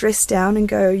down, dress down, and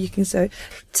go. You can say,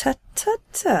 tut, tut,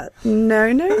 tut.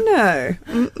 No, no, no.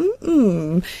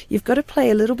 Mm-mm-mm. You've got to play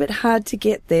a little bit hard to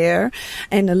get there,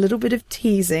 and a little bit of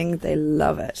teasing. They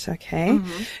love it, okay?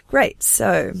 Mm-hmm. Great.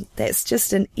 So that's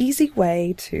just an easy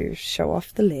way to show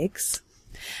off the legs.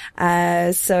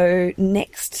 So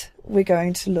next we're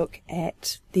going to look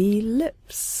at the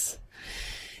lips.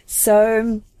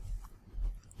 So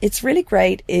it's really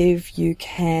great if you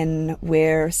can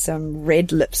wear some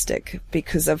red lipstick,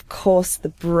 because of course the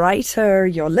brighter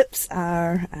your lips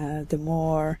are, the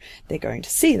more they're going to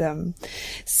see them.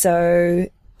 So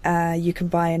you can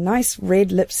buy a nice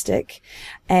red lipstick,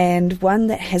 and one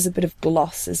that has a bit of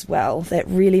gloss as well. That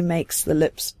really makes the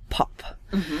lips pop.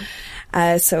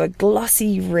 Mm-hmm. So a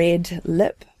glossy red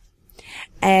lip.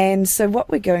 And so what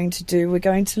we're going to do, we're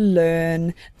going to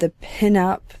learn the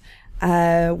pin-up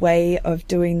way of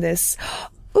doing this.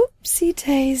 Oopsie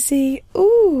daisy.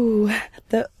 Ooh,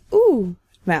 the ooh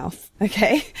mouth.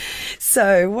 Okay.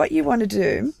 So what you want to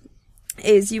do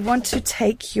is you want to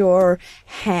take your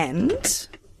hand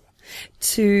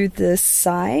to the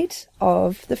side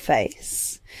of the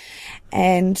face,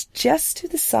 and just to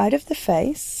the side of the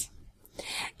face,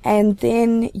 and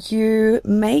then you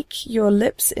make your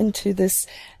lips into this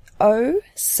O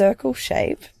circle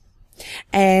shape.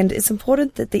 And it's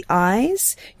important that the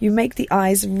eyes, you make the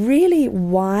eyes really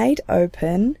wide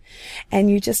open,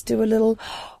 and you just do a little,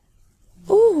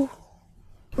 ooh,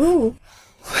 ooh.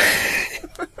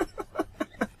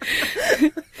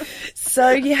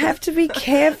 So you have to be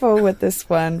careful with this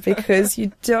one, because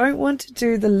you don't want to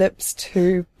do the lips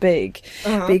too big.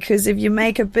 Because if you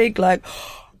make a big, like,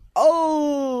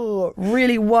 oh,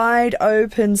 really wide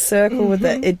open circle with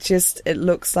it, it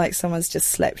looks like someone's just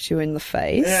slapped you in the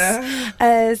face.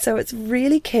 Yeah. So it's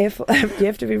really careful. You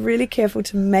have to be really careful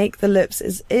to make the lips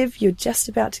as if you're just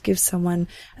about to give someone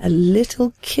a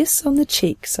little kiss on the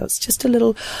cheek. So it's just a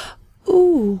little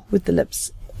ooh with the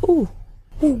lips. Ooh,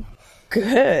 ooh.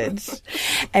 Good.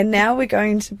 And now we're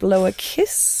going to blow a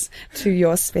kiss to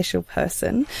your special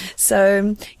person.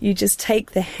 So you just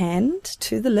take the hand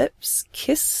to the lips,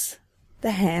 kiss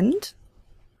the hand,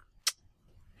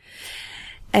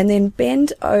 and then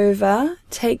bend over,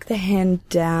 take the hand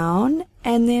down,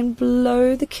 and then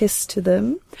blow the kiss to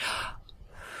them.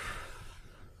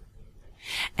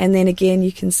 And then again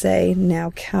you can say,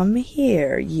 now come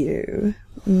here, you.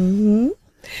 Mm-hmm.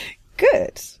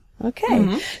 Good.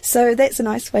 Okay, so that's a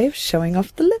nice way of showing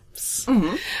off the lips.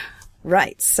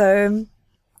 Right, so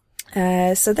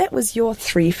that was your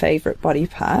 3 favorite body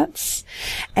parts,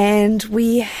 and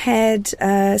we had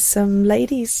some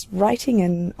ladies writing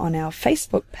in on our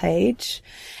Facebook page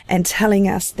and telling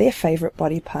us their favorite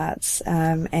body parts,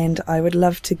 and I would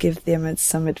love to give them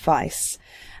some advice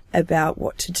about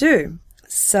what to do.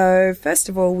 So first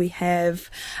of all, we have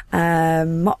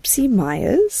Mopsy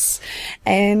Myers,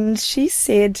 and she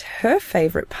said her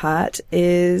favorite part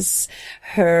is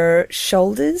her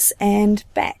shoulders and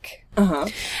back.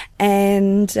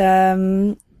 And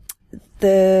the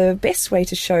best way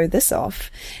to show this off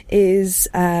is,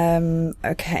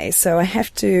 okay, so I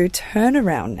have to turn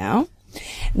around now.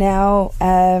 Now,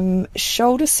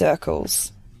 shoulder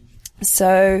circles.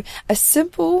 So a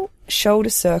simple shoulder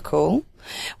circle,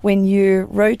 when you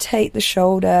rotate the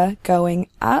shoulder going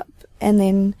up and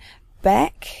then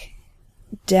back,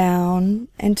 down,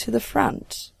 and to the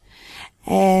front.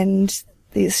 And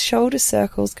these shoulder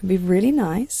circles can be really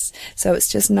nice. So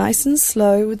it's just nice and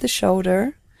slow with the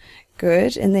shoulder.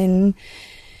 Good. And then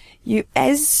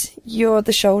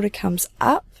the shoulder comes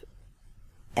up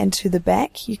and to the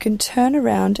back, you can turn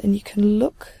around and you can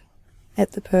look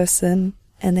at the person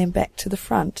and then back to the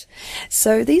front.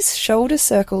 So these shoulder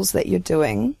circles that you're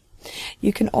doing,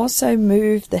 you can also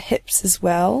move the hips as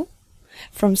well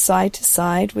from side to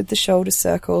side with the shoulder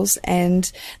circles,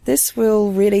 and this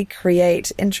will really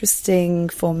create interesting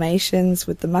formations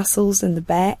with the muscles in the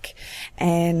back,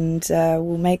 and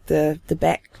will make the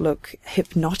back look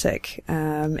hypnotic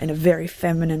in a very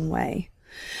feminine way.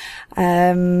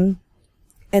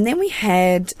 And then we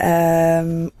had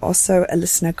also a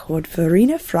listener called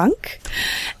Verena Frank,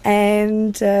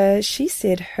 and she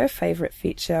said her favorite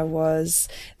feature was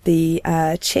the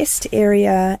chest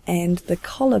area and the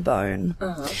collarbone.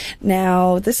 Uh-huh.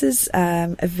 Now, this is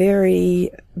a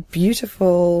very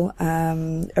beautiful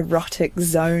erotic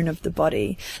zone of the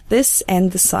body. This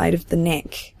and the side of the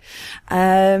neck.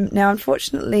 Now,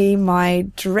 unfortunately, my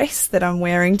dress that I'm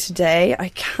wearing today, I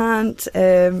can't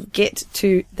get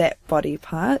to that body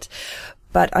part,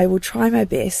 but I will try my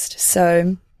best.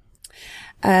 So,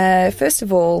 first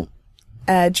of all,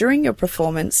 during your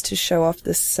performance, to show off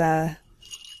this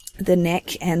the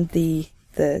neck and the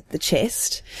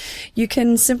chest, you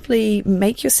can simply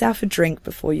make yourself a drink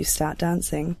before you start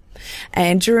dancing.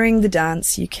 And during the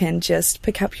dance, you can just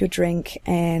pick up your drink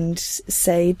and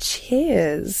say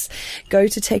cheers. Go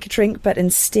to take a drink, but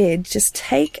instead just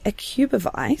take a cube of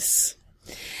ice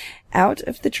out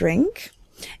of the drink,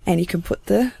 and you can put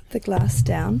the glass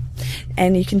down,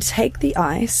 and you can take the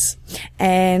ice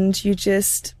and you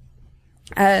just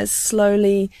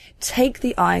slowly take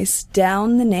the ice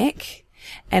down the neck,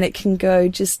 and it can go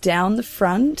just down the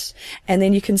front, and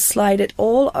then you can slide it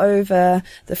all over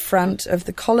the front of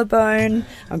the collarbone.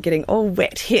 I'm getting all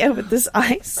wet here with this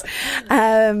ice.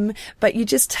 But you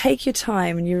just take your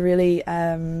time, and you really,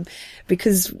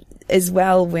 because as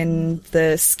well, when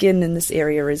the skin in this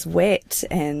area is wet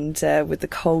and with the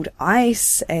cold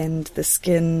ice, and the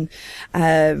skin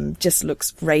just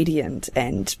looks radiant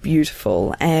and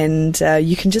beautiful, and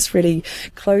you can just really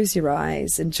close your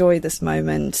eyes, enjoy this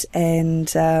moment,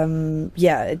 and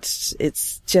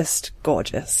it's just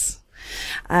gorgeous.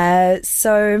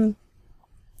 So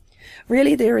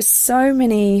really, there are so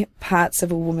many parts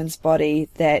of a woman's body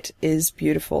that is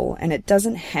beautiful, and it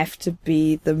doesn't have to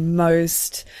be the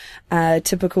most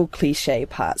typical cliche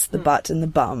parts. The butt and the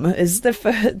bum is the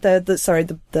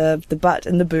butt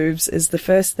and the boobs is the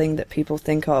first thing that people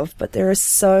think of, but there are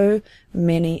so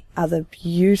many other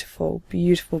beautiful,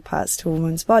 beautiful parts to a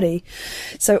woman's body.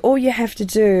 So all you have to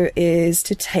do is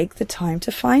to take the time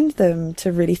to find them,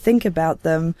 to really think about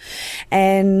them.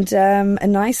 And a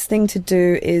nice thing to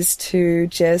do is to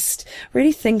just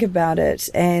really think about it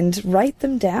and write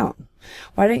them down.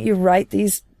 Why don't you write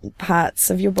these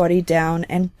parts of your body down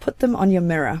and put them on your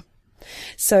mirror?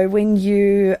 So when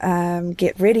you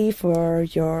get ready for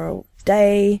your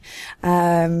day,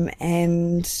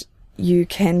 and you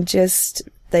can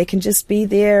they can just be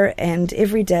there, and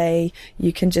every day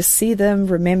you can just see them,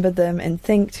 remember them, and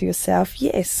think to yourself,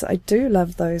 yes, I do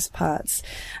love those parts.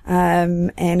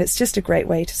 And it's just a great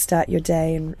way to start your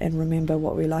day and remember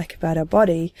what we like about our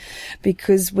body,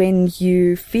 because when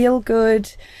you feel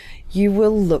good, you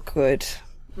will look good.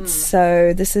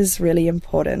 So this is really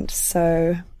important.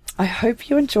 So I hope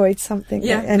you enjoyed something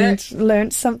and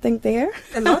learned something there.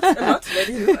 A lot,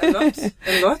 Lady,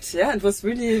 a lot. Yeah, it was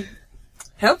really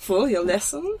helpful, your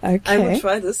lesson. Okay. I will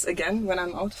try this again when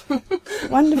I'm out.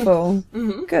 Wonderful.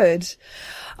 Mm-hmm. Good.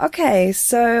 Okay,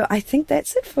 so I think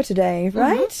that's it for today,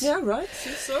 right? Mm-hmm. Yeah, right.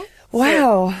 Think so.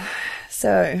 Wow.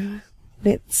 So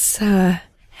let's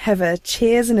have a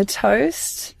cheers and a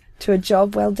toast to a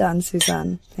job well done,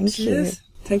 Suzanne. Thank you.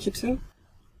 Thank you too.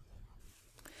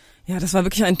 Ja, das war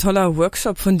wirklich ein toller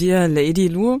Workshop von dir, Lady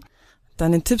Lu.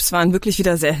 Deine Tipps waren wirklich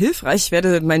wieder sehr hilfreich. Ich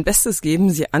werde mein Bestes geben,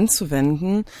 sie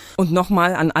anzuwenden. Und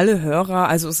nochmal an alle Hörer,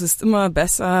 also es ist immer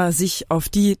besser, sich auf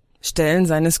die Stellen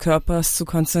seines Körpers zu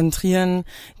konzentrieren,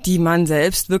 die man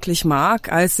selbst wirklich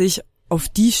mag, als sich auf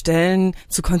die Stellen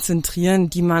zu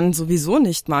konzentrieren, die man sowieso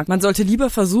nicht mag. Man sollte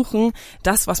lieber versuchen,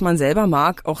 das, was man selber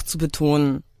mag, auch zu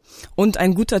betonen. Und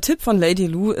ein guter Tipp von Lady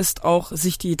Lu ist auch,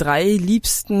 sich die 3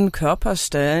 liebsten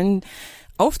Körperstellen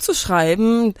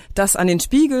aufzuschreiben, das an den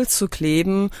Spiegel zu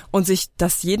kleben und sich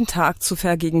das jeden Tag zu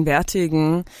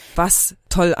vergegenwärtigen, was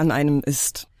toll an einem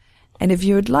ist. And if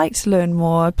you would like to learn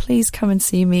more, please come and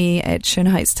see me at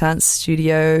Schönheits Tanz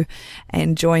Studio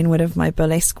and join one of my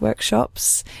burlesque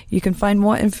workshops. You can find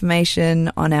more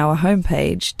information on our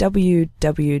homepage,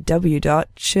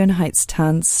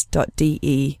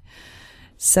 www.schönheitstanz.de.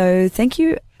 So thank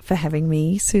you for having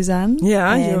me, Suzanne.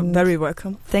 Yeah, you're very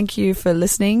welcome. Thank you for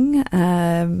listening.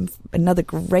 Another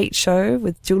great show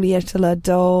with Giulietta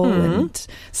Ladol and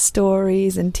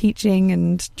stories and teaching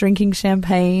and drinking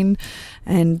champagne.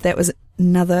 And that was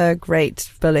another great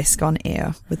burlesque on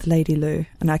air with Lady Lu.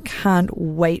 And I can't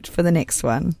wait for the next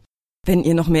one. Wenn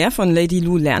ihr noch mehr von Lady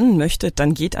Lu lernen möchtet,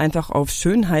 dann geht einfach auf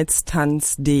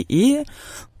schönheitstanz.de.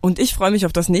 Und ich freue mich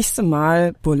auf das nächste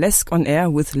Mal Burlesque on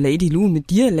Air with Lady Lu mit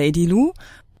dir, Lady Lu.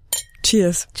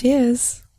 Cheers. Cheers.